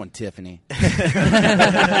 top that one, Tiffany.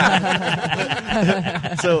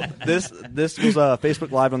 So this was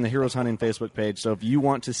Facebook Live on the Heroes Hunting Facebook page. So if you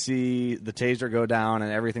want to see the taser go down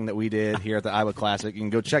and everything that we did here at the Iowa Classic, you can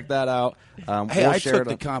go check that out. Hey, we'll I share took it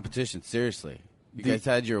the on- competition seriously. You guys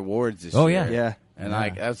had your awards this Oh, year. yeah. And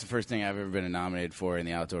that was the first thing I've ever been nominated for in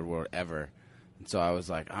the outdoor world ever. And so I was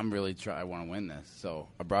like, I want to win this. So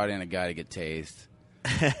I brought in a guy to get tased.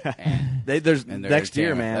 There's And they're next year,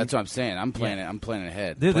 entertaining. man. That's what I'm saying. I'm playing it. I'm planning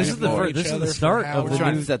ahead. Dude, this Planning is the forward. this is the other start for of how the We're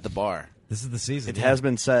trying new. to set the bar. This is the season. It has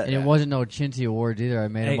been set. And it wasn't no chintzy awards either. I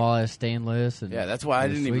made Hey. them all as stainless. And Yeah, that's why I it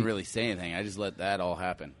was didn't even sweet. really say anything. I just let that all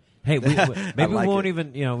happen. Hey, maybe like we won't it.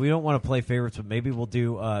 even. We don't want to play favorites, but maybe we'll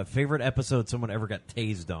do favorite episode someone ever got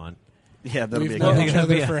tased on. Yeah, that'll We've be a known good each That'd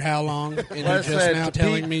be other a- for how long? And you're Like I just said, now to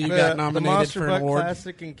telling Pete, me you the got nominated Monster for an Buck award?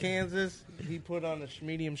 Classic in Kansas, he put on a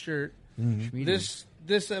medium shirt. Medium.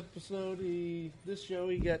 This episode, this show,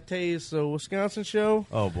 he got tased. So Wisconsin show,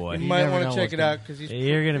 Oh boy. you You might never want know to check what's it gonna- out because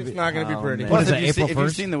You're gonna it's be- not going to be Oh, pretty. man. What is Plus, it, if you've April seen- if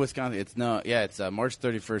you've 1st? seen the Wisconsin, it's March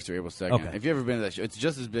 31st or April 2nd. Okay. If you've ever been to that show, it's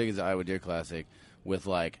just as big as the Iowa Deer Classic with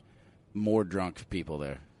like more drunk people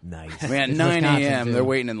there. Nice. I mean, at It's 9 Wisconsin, a.m., too. they're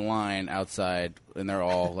waiting in line outside, and they're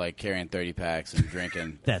all like carrying 30 packs and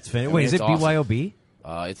drinking. That's I fan. mean, Wait, is it's it awesome. BYOB?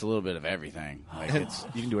 It's a little bit of everything. Like it's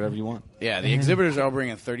You can do whatever you want. yeah, the exhibitors are all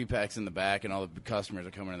bringing 30 packs in the back, and all the customers are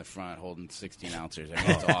coming in the front holding 16 ounces. I mean,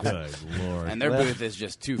 it's awesome. Good Lord. And their booth is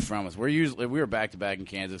just 2 from us. We were back to back in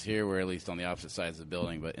Kansas. Here we're at least on the opposite sides of the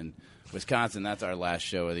building, but in Wisconsin, that's our last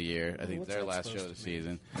show of the year. I think it's their last show of the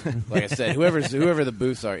season. Like I said, whoever the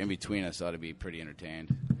booths are in between us ought to be pretty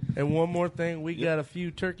entertained. And one more thing, we got a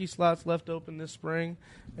few turkey slots left open this spring,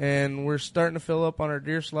 and we're starting to fill up on our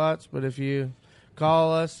deer slots. But if you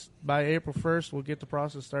call us by April 1st, we'll get the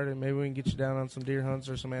process started. Maybe we can get you down on some deer hunts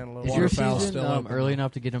or some antelope. Is your season early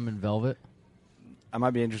enough to get them in velvet? I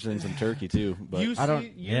might be interested in some turkey too, but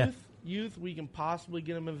Youth, we can possibly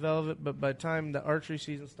get them in velvet, but by the time the archery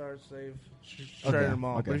season starts, they've shredded them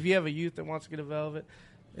all. Okay. But if you have a youth that wants to get a velvet,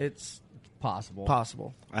 it's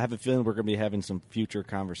possible. I have a feeling we're going to be having some future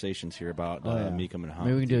conversations here about me coming home.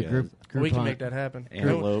 Maybe we can do a group we can hunt. make that happen.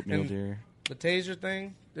 Antelope, mule And deer. The taser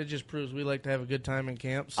thing, it just proves we like to have a good time in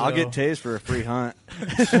camp. So. I'll get tased for a free hunt. Now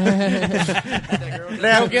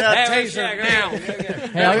get the taser now.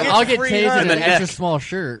 Hey, I'll get tased in an extra small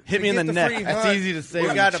shirt. Hit me in the neck. That's easy to say.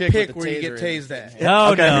 We got to pick where you get tased at.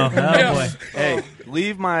 Oh, no. Oh, boy. Hey,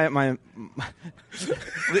 leave my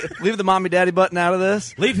leave the mommy daddy button out of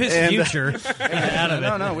this. Leave his future out of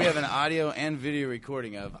it. No, we have an audio and video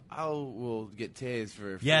recording of I will get tased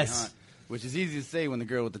for a free hunt. Which is easy to say when the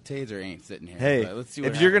girl with the taser ain't sitting here. Hey, but let's see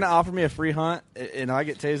what if you're going to offer me a free hunt and I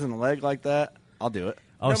get tased in the leg like that, I'll do it.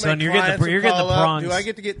 Oh, son, you're getting the prongs. Do I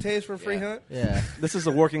get to get tased for a free hunt? Yeah. This is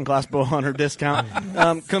a working class bow hunter discount.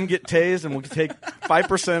 Come get tased and we'll take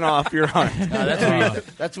 5% off your hunt.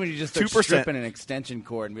 That's when you just start 2%. stripping an extension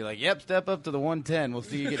cord and be like, yep, step up to the 110. We'll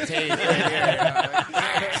see you get tased right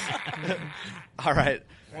here. All right.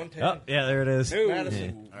 Oh, yeah, there it is.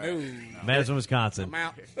 Madison, Wisconsin. I'm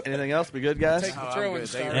out. Anything else? We good, guys? Take the throwing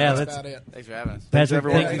star. Yeah, That's let's- about it. Thanks for having us. Patrick,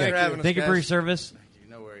 everyone. thank you, Thanks for having us, thank you for guys. your service.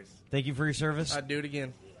 No worries. Thank you for your service. I'd do it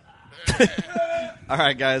again. All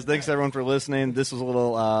right, guys. Thanks, everyone, for listening. This was a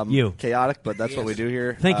little chaotic, but that's what we do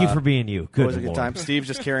here. Thank you for being you. Good Always a good Lord. time. Steve's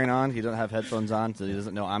just carrying on. He doesn't have headphones on, so he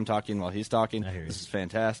doesn't know I'm talking while he's talking. I hear you. This is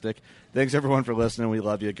fantastic. Thanks, everyone, for listening. We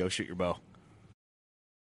love you. Go shoot your bow.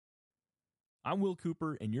 I'm Will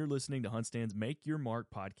Cooper, and you're listening to HuntStand's Make Your Mark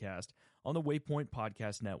podcast on the Waypoint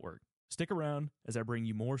Podcast Network. Stick around as I bring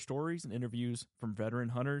you more stories and interviews from veteran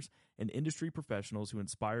hunters and industry professionals who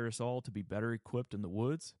inspire us all to be better equipped in the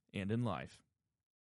woods and in life.